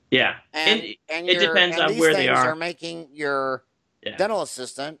 yeah, and it depends And on these where they things are are. making your Yeah, dental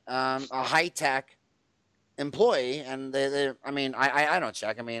assistant a high tech employee, and they I mean, I don't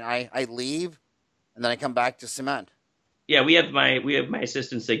check. I mean, I leave and then I come back to cement. yeah. We have my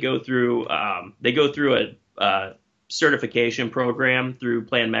assistants. They go through a certification program through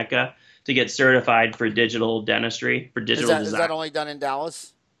Plan Mecca to get certified for digital dentistry for digital Is design. that only done in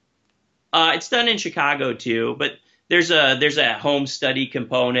Dallas? It's done in Chicago too, but there's a home study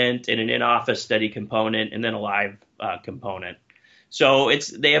component and an in-office study component, and then a live component. So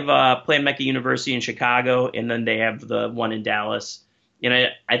they have Plan Mecca University in Chicago, and then they have the one in Dallas, and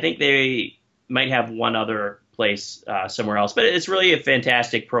I think they might have one other place somewhere else, but it's really a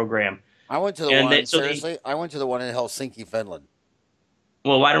fantastic program. I went to the And one. so they Seriously, I went to the one in Helsinki, Finland.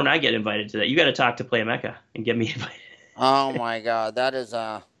 well, why don't I get invited to that? You got to talk to Plan Mecca and get me invited. Oh my God, that is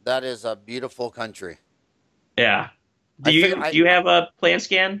a beautiful country. Yeah. Do I figure you do you have a Plan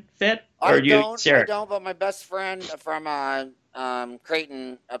Scan fit, or do you, I Sarah? don't, but my best friend from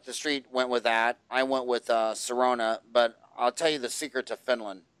Creighton up the street went with that. I went with Sirona, but I'll tell you the secret to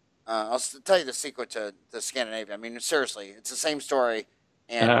Finland. Tell you the secret to Scandinavia. I mean, seriously, it's the same story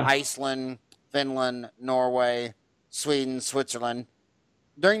in Uh, Iceland, Finland, Norway, Sweden, Switzerland.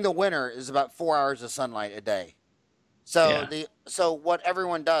 During the winter is about 4 hours of sunlight a day. yeah. So what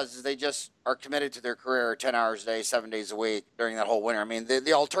everyone does is they just are committed to their career 10 hours a day, 7 days a week during that whole winter. I mean,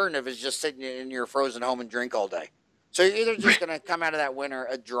 the alternative is just sitting in your frozen home and drink all day. So you're either just gonna come out of that winter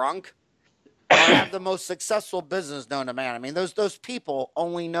a drunk or have the most successful business known to man. I mean, those people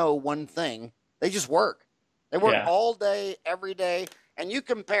only know one thing. They just work. They work Yeah. all day, every day. And you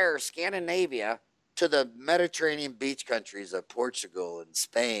compare Scandinavia to the Mediterranean beach countries of Portugal and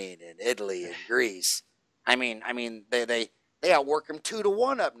Spain and Italy and Greece. They outwork them 2 to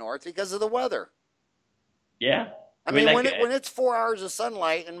 1 up north because of the weather. Yeah. I I mean, mean, like, when it's 4 hours of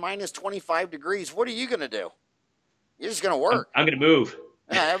sunlight and minus 25 degrees, what are you gonna do? You're just gonna I'm, work. I'm gonna move.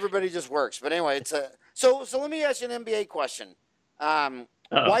 Yeah, everybody just works. But anyway, it's a so let me ask you an NBA question. Oh,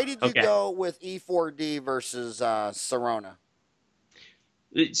 Why did you okay. go with E4D versus Serona?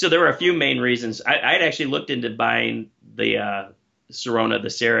 So there were a few main reasons. I'd actually looked into buying the Sirona, the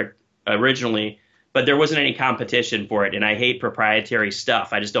Cerac originally, but there wasn't any competition for it, and I hate proprietary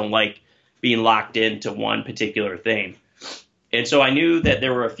stuff. I just don't like being locked into one particular thing. And so I knew that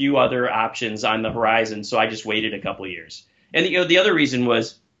there were a few other options on the horizon, so I just waited a couple of years. And the other reason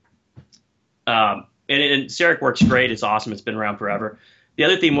was, and Cerac works great. It's awesome. It's been around forever. The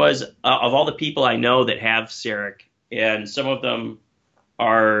other thing was, of all the people I know that have Cerac, and some of them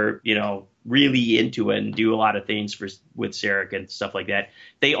are, really into it and do a lot of things with Cerac and stuff like that.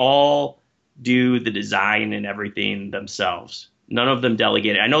 They all do the design and everything themselves. None of them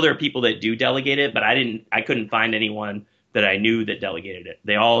delegate it. I know there are people that do delegate it, but I couldn't find anyone that I knew that delegated it.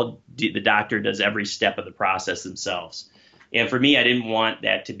 They all do, the doctor does every step of the process themselves. And for me, I didn't want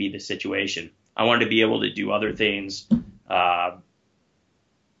that to be the situation. I wanted to be able to do other things,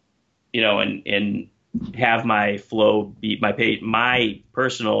 and have my flow be my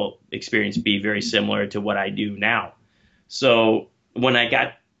personal experience be very similar to what I do now. So when I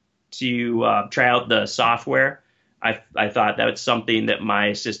got to try out the software, I thought that was something that my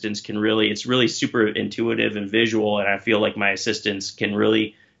assistants can it's really super intuitive and visual, and I feel like my assistants can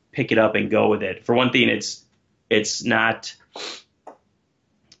really pick it up and go with it. For one thing, it's a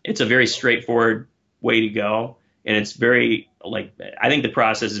very straightforward way to go, and it's very, I think the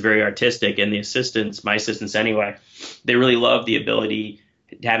process is very artistic, and my assistants anyway, they really love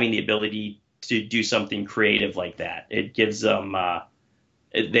having the ability to do something creative like that. It gives them,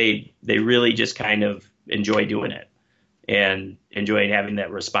 they really just kind of enjoy doing it and enjoy having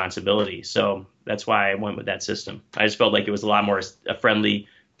that responsibility. So that's why I went with that system. I just felt like it was a lot more friendly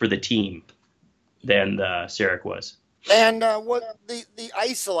for the team than the Cerac was. And what the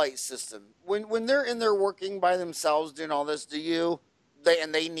isolate system? When they're in there working by themselves doing all this, they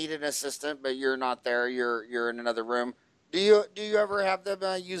need an assistant, but you're not there. You're in another room. Do you ever have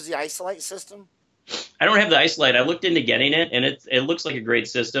them use the isolate system? I don't have the Isolite. I looked into getting it, and it looks like a great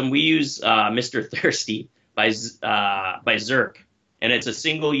system. We use Mr. Thirsty by Zerk, and it's a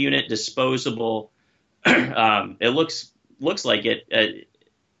single unit disposable. It looks like it.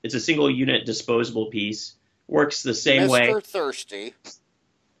 It's a single unit disposable piece. Works the same way. Mr. Thirsty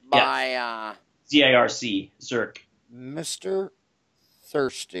Yeah. by ZIRC Zerk. Mr.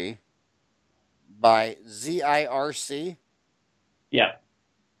 Thirsty by ZIRC. Yeah.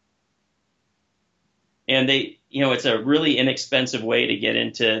 And it's a really inexpensive way to get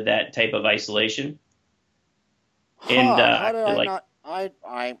into that type of isolation. And How did I not?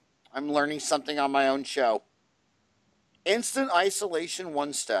 I'm learning something on my own show. Instant isolation,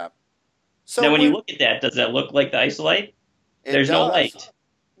 one step. So now when you look at that, does that look like the Isolite? There's no light.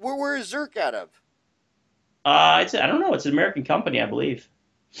 Where is Zerk out of? I don't know. It's an American company, I believe.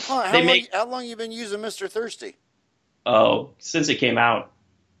 Huh, how long you been using Mr. Thirsty? Oh, since it came out.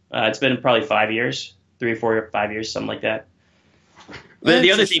 It's been probably 5 years, 3 or 4 or 5 years, something like that. But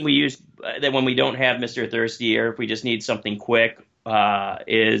the other thing we use that when we don't have Mr. Thirsty, or if we just need something quick,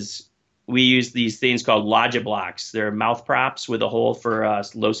 is we use these things called Logiblocks. They're mouth props with a hole for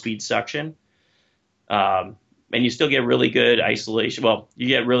low speed suction. And you still get really good isolation. Well, you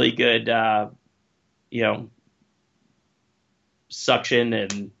get really good, suction,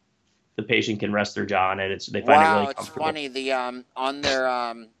 and the patient can rest their jaw on it. They find it really comfortable. It's funny. The on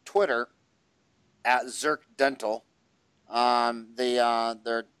their Twitter at Zerk Dental,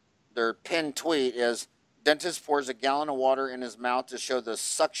 their pinned tweet is dentist pours a gallon of water in his mouth to show the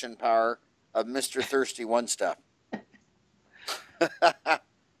suction power of Mr. Thirsty one step.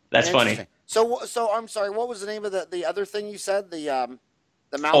 That's funny. So I'm sorry. What was the name of the other thing you said? The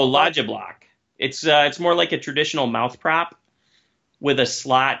mouth. Oh, Logiblock. It's more like a traditional mouth prop with a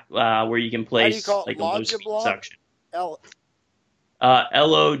slot where you can place like a low speed suction. Logibloc,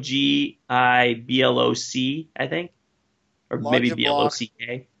 I think, or maybe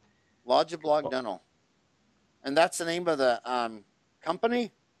BLOCK. Logiblock Dental, and that's the name of the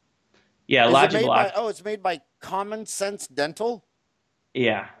company. Yeah, Logiblock. It's made by Common Sense Dental.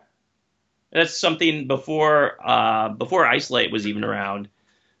 Yeah, that's something before Isolate was even around.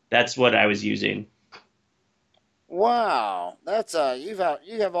 That's what I was using. Wow, that's you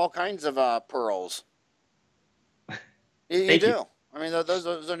have all kinds of pearls. You do. You. I mean, those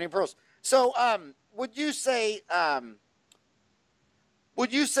are neat pearls. So, would you say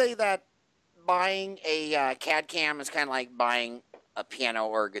that buying a CAD cam is kind of like buying a piano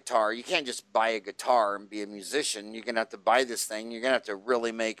or a guitar. You can't just buy a guitar and be a musician. You're going to have to buy this thing. You're going to have to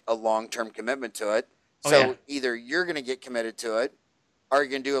really make a long-term commitment to it. Oh yeah, So either you're going to get committed to it, or you're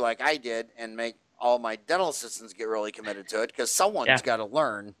going to do like I did and make all my dental assistants get really committed to it, because someone's yeah. got to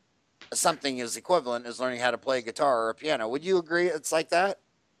learn something as equivalent as learning how to play a guitar or a piano. Would you agree it's like that?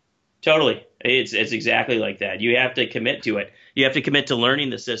 Totally. It's exactly like that. You have to commit to it. You have to commit to learning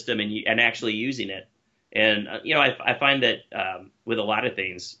the system and actually using it. And I find that with a lot of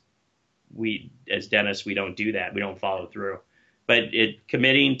things, we as dentists we don't do that. We don't follow through. But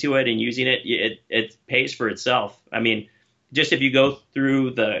committing to it and using it, it pays for itself. I mean, just if you go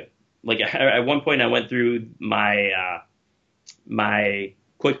through at one point I went through my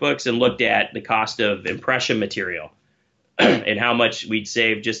QuickBooks and looked at the cost of impression material and how much we'd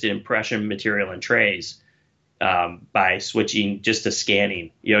save just in impression material and trays by switching just to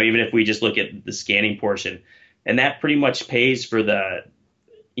scanning. Even if we just look at the scanning portion, and that pretty much pays for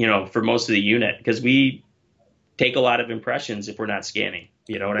for most of the unit, because we take a lot of impressions if we're not scanning.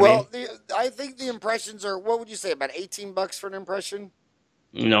 You know what I mean? Well, I think the impressions are, what would you say, about $18 for an impression?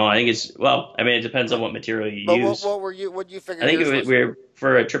 No, I think it depends on what material you But use. what do you figure I think yours was? we're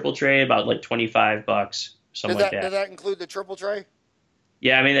for a triple tray about like $25, something like Did that. that include the triple tray?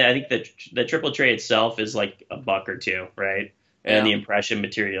 Yeah, I mean, I think the triple tray itself is like a buck or two, right? And Yeah. the impression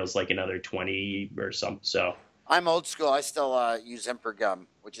material is like another 20 or something. So I'm old school. I still use Emperor gum,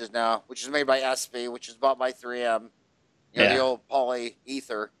 which is made by SB, which is bought by 3M. The yeah, old poly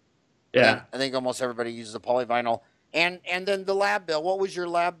ether. yeah. I think almost everybody uses the polyvinyl. And then the lab bill. What was your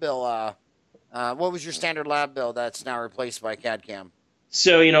lab bill? What was your standard lab bill that's now replaced by CAD CAM?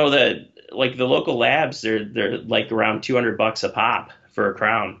 So the local labs, they're like around $200 a pop for a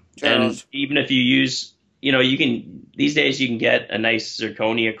crown. And $200. even if you use, you can these days you can get a nice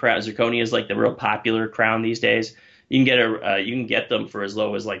zirconia crown. Zirconia is like the real popular crown these days. You can get them for as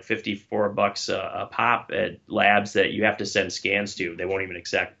low as like $54 a pop at labs that you have to send scans to. They won't even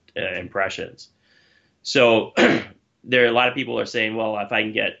accept impressions. So there are a lot of people are saying, well, if I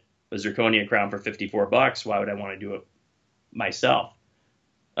can get a zirconia crown for $54, why would I want to do it myself?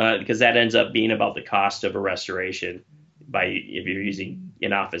 Because that ends up being about the cost of a restoration if you're using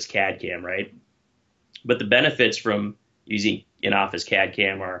in-office CAD CAM, right? But the benefits from using in-office CAD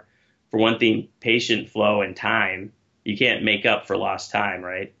CAM are, for one thing, patient flow and time. You can't make up for lost time,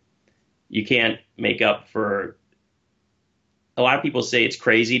 right? You can't make up for. A lot of people say it's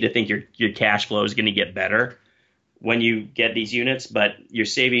crazy to think your cash flow is going to get better when you get these units, but you're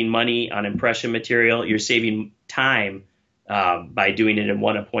saving money on impression material. You're saving time by doing it in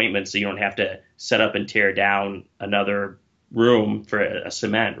one appointment, so you don't have to set up and tear down another room for a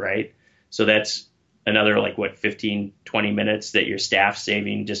cement, right? So that's another 15, 20 minutes that your staff's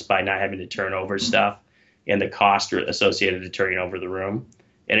saving just by not having to turn over stuff and the cost associated to turning over the room.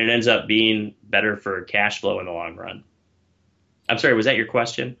 And it ends up being better for cash flow in the long run. I'm sorry, was that your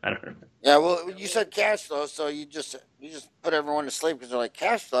question? I don't know. Yeah, well, you said cash flow, so you just put everyone to sleep because they're like,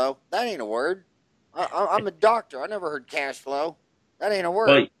 cash flow? That ain't a word. I'm a doctor. I never heard cash flow. That ain't a Well,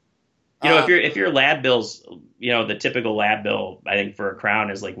 word. if your lab bills, the typical lab bill, I think for a crown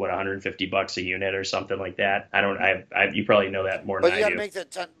is like what, $150 a unit or something like that. You probably know that more than But you I got to do.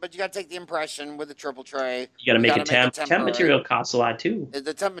 make but you got to take the impression with the triple tray. You got to make a gotta make it temp. Temp temporary. material costs a lot too.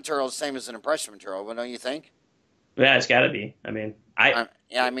 The temp material is the same as an impression material, but don't you think? Yeah, it's got to be. I mean,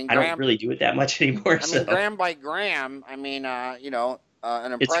 Yeah, I mean, I don't really do it that much anymore. I mean, So gram by gram. I mean, an it's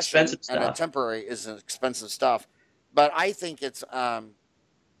impression expensive and a stuff. temporary is expensive stuff. But I think it's,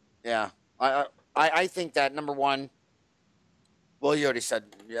 yeah, I think that number one. Well, you already said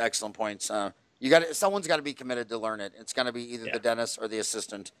excellent points. Someone's got to be committed to learn it. It's going to be either Yeah. the dentist or the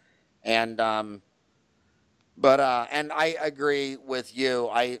assistant, and and I agree with you.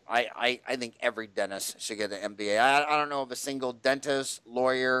 I think every dentist should get an MBA. I don't know of a single dentist,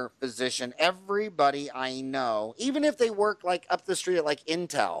 lawyer, physician, everybody I know, even if they work like up the street at like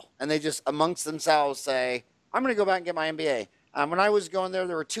Intel, and they just amongst themselves say, "I'm going to go back and get my MBA." When I was going there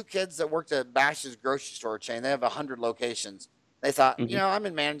were two kids that worked at Bash's grocery store chain. They have 100 locations. They thought, Hmm. I'm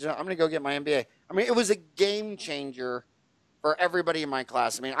in management. I'm going to go get my MBA. I mean, it was a game changer for everybody in my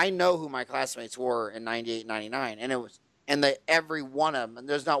class. I mean, I know who my classmates were in 98, 99, and every one of them, and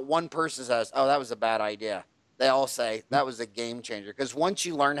there's not one person says, "Oh, that was a bad idea." They all say that was a game changer, because once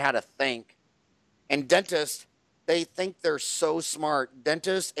you learn how to think, and dentists, they think they're so smart.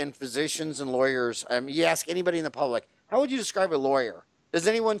 Dentists and physicians and lawyers. You ask anybody in the public, how would you describe a lawyer? Does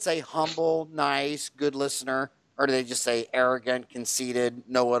anyone say humble, nice, good listener, or do they just say arrogant, conceited,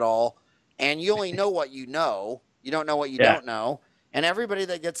 know-it-all? And you only know what you know. You don't know what you Yeah. don't know. And everybody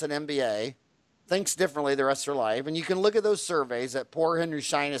that gets an MBA thinks differently the rest of their life. And you can look at those surveys that poor Henry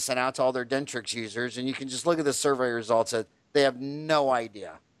Schein has sent out to all their Dentrix users, and you can just look at the survey results that they have no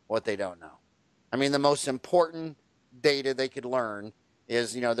idea what they don't know. I mean, the most important data they could learn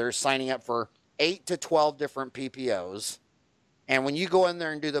is, they're signing up for 8 to 12 different PPOs. And when you go in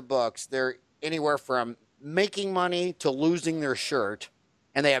there and do the books, they're anywhere from making money to losing their shirt,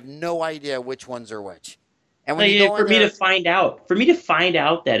 and they have no idea which ones are which. And when Like, you go for in me there, to find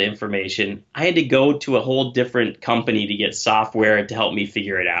out, that information, I had to go to a whole different company to get software to help me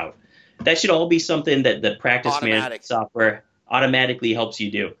figure it out. That should all be something that the practice management automatic. software automatically helps you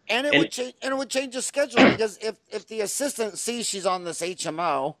do. And it And would change, and it would change the schedule, because if the assistant sees she's on this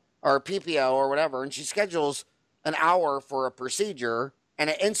HMO or PPO or whatever, and she schedules an hour for a procedure, and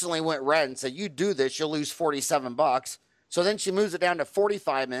it instantly went red and said, "You do this, you'll lose $47." So then she moves it down to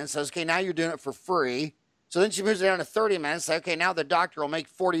 45 minutes. Says, "Okay, now you're doing it for free." So then she moves it down to 30 minutes. Say, "Okay, now the doctor will make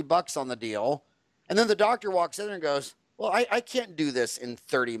 $40 on the deal." And then the doctor walks in and goes, "Well, I can't do this in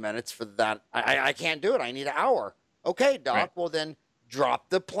 30 minutes for that. I can't do it. I need an hour." "Okay, doc, right. well then drop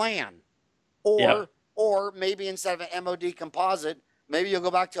the plan." Yep. Or maybe instead of an MOD composite, maybe you'll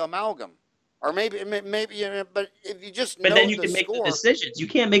go back to amalgam. Or maybe, but if you just But then know you the can make the score, decisions. You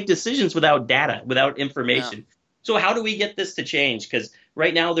can't make decisions without data, without yeah. information. So how do we get this to change? Because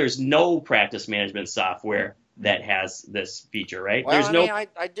right now there's no practice management software that has this feature, right? Well, There's I no. mean,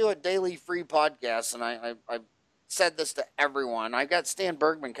 I do a daily free podcast, and I said this to everyone. I got Stan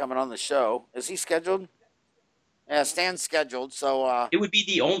Bergman coming on the show. Is he scheduled? Yeah, Stan's scheduled. So, It would be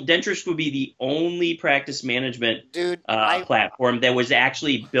the only Dentrist would be the only practice management dude, I platform that was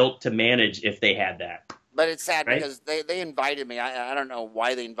actually built to manage if they had that, but it's sad right? because they invited me. I don't know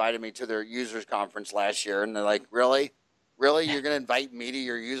why they invited me to their users conference last year, and they're like, "Really, really, you're gonna invite me to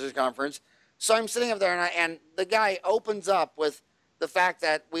your users conference?" So I'm sitting up there, and the guy opens up with the fact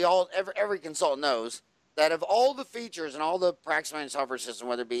that every consultant knows that of all the features and all the practice management software system,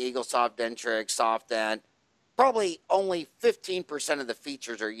 whether it be EagleSoft, Dentrix, SoftDent, probably only 15% of the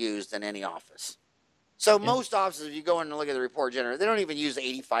features are used in any office. So Yeah. most offices, if you go in and look at the report generator, they don't even use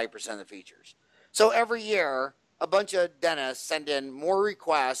 85% of the features. So every year, a bunch of dentists send in more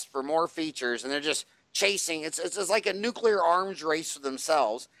requests for more features, and they're just chasing. It's like a nuclear arms race for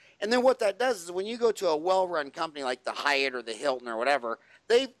themselves. And then what that does is when you go to a well-run company like the Hyatt or the Hilton or whatever,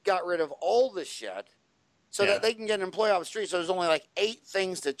 they've got rid of all the shit so that Yeah. they can get an employee off the street. So there's only like 8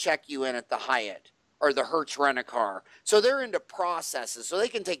 things to check you in at the Hyatt or the Hertz Rent-A-Car. So they're into processes. So they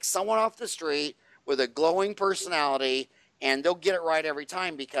can take someone off the street with a glowing personality, and they'll get it right every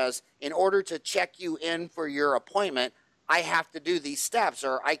time, because in order to check you in for your appointment, I have to do these steps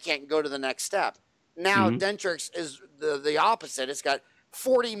or I can't go to the next step. Now, Hmm. Dentrix is the opposite. It's got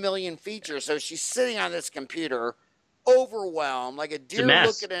 40 million features. So she's sitting on this computer, overwhelmed, like a It's a deer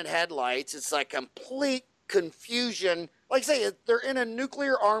mess. looking at headlights. It's like complete confusion. Like I say, they're in a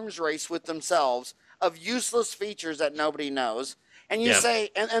nuclear arms race with themselves of useless features that nobody knows. And you Yeah.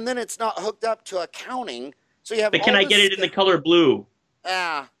 say, and then it's not hooked up to accounting. So you have But can all I get this. it in the color blue?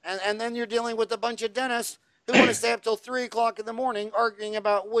 Yeah, and then you're dealing with a bunch of dentists who want to stay up till 3 o'clock in the morning arguing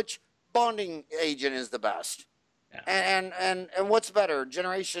about which bonding agent is the best, Yeah. and what's better,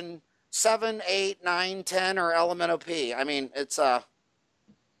 generation 7, 8, 9, 10, or Elemento P. I mean,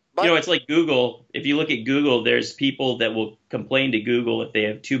 but It's like Google. If you look at Google, there's people that will complain to Google if they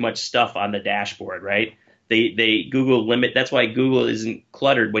have too much stuff on the dashboard, right? They Google limit. That's why Google isn't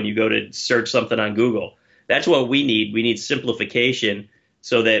cluttered when you go to search something on Google. That's what we need. We need simplification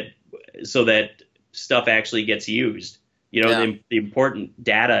so that stuff actually gets used. yeah, The important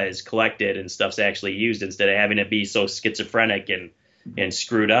data is collected and stuff's actually used instead of having it be so schizophrenic and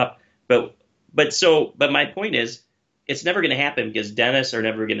screwed up. But my point is, it's never going to happen because dentists are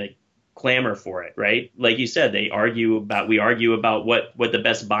never going to clamor for it, right? Like you said, we argue about what the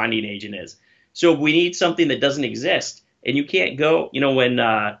best bonding agent is. So we need something that doesn't exist. And you can't go,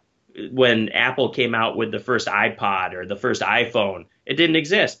 when Apple came out with the first iPod or the first iPhone, it didn't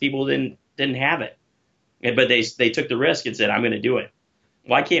exist. People didn't have it. But they took the risk and said, "I'm going to do it."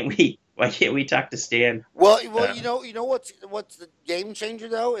 Why can't we talk to Stan? well, Uh, you know what's the game changer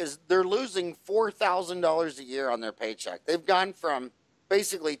though is they're losing $4,000 a year on their paycheck. They've gone from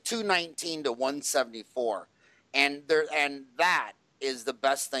basically 219 to 174, and that is the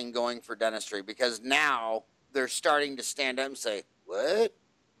best thing going for dentistry, because now they're starting to stand up and say,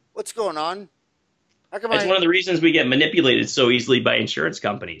 what's going on? How come it's one of the reasons we get manipulated so easily by insurance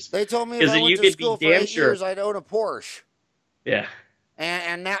companies. they told me if Because I went you to could be school for damn 8 years, sure. I'd own a Porsche. Yeah.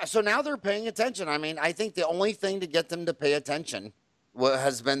 And now they're paying attention. I mean, I think the only thing to get them to pay attention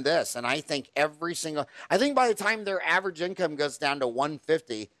has been this. And I think I think by the time their average income goes down to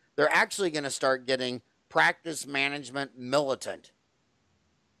 150, they're actually going to start getting practice management militant.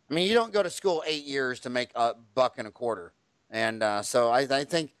 I mean, you don't go to school 8 years to make $1.25, and so I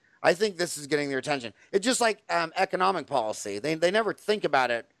think this is getting their attention. It's just like economic policy. They never think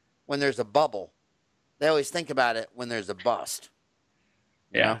about it when there's a bubble. They always think about it when there's a bust.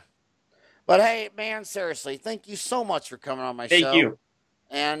 You Yeah. know? But hey, man, seriously, thank you so much for coming on my show. Thank you.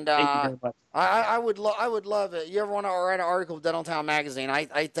 And Thank you very much. I would love it. You ever want to write an article with Dental Town Magazine?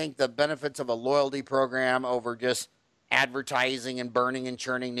 I think the benefits of a loyalty program over just advertising and burning and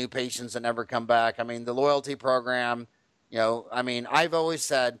churning new patients that never come back. I mean, the loyalty program, you know, I mean, I've always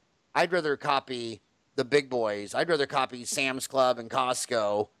said I'd rather copy the big boys. I'd rather copy Sam's Club and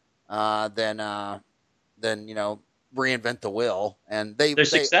Costco than you know, reinvent the wheel. And they're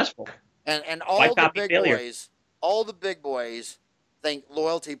successful. And all the big boys think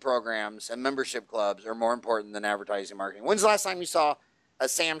loyalty programs and membership clubs are more important than advertising marketing. When's the last time you saw a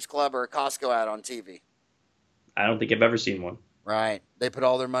Sam's Club or a Costco ad on TV? I don't think I've ever seen one. Right. They put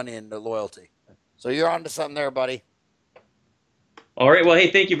all their money into loyalty. So you're on to something there, buddy. All right. Well,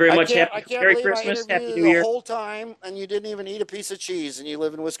 hey, thank you very much. I can't Merry believe Christmas. I Happy interviewed New you Year. the whole time, and you didn't even eat a piece of cheese, and you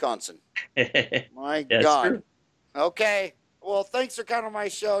live in Wisconsin. My That's God. true. Okay. Well, thanks for coming on my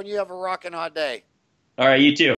show, and you have a rocking hot day. All right. You too.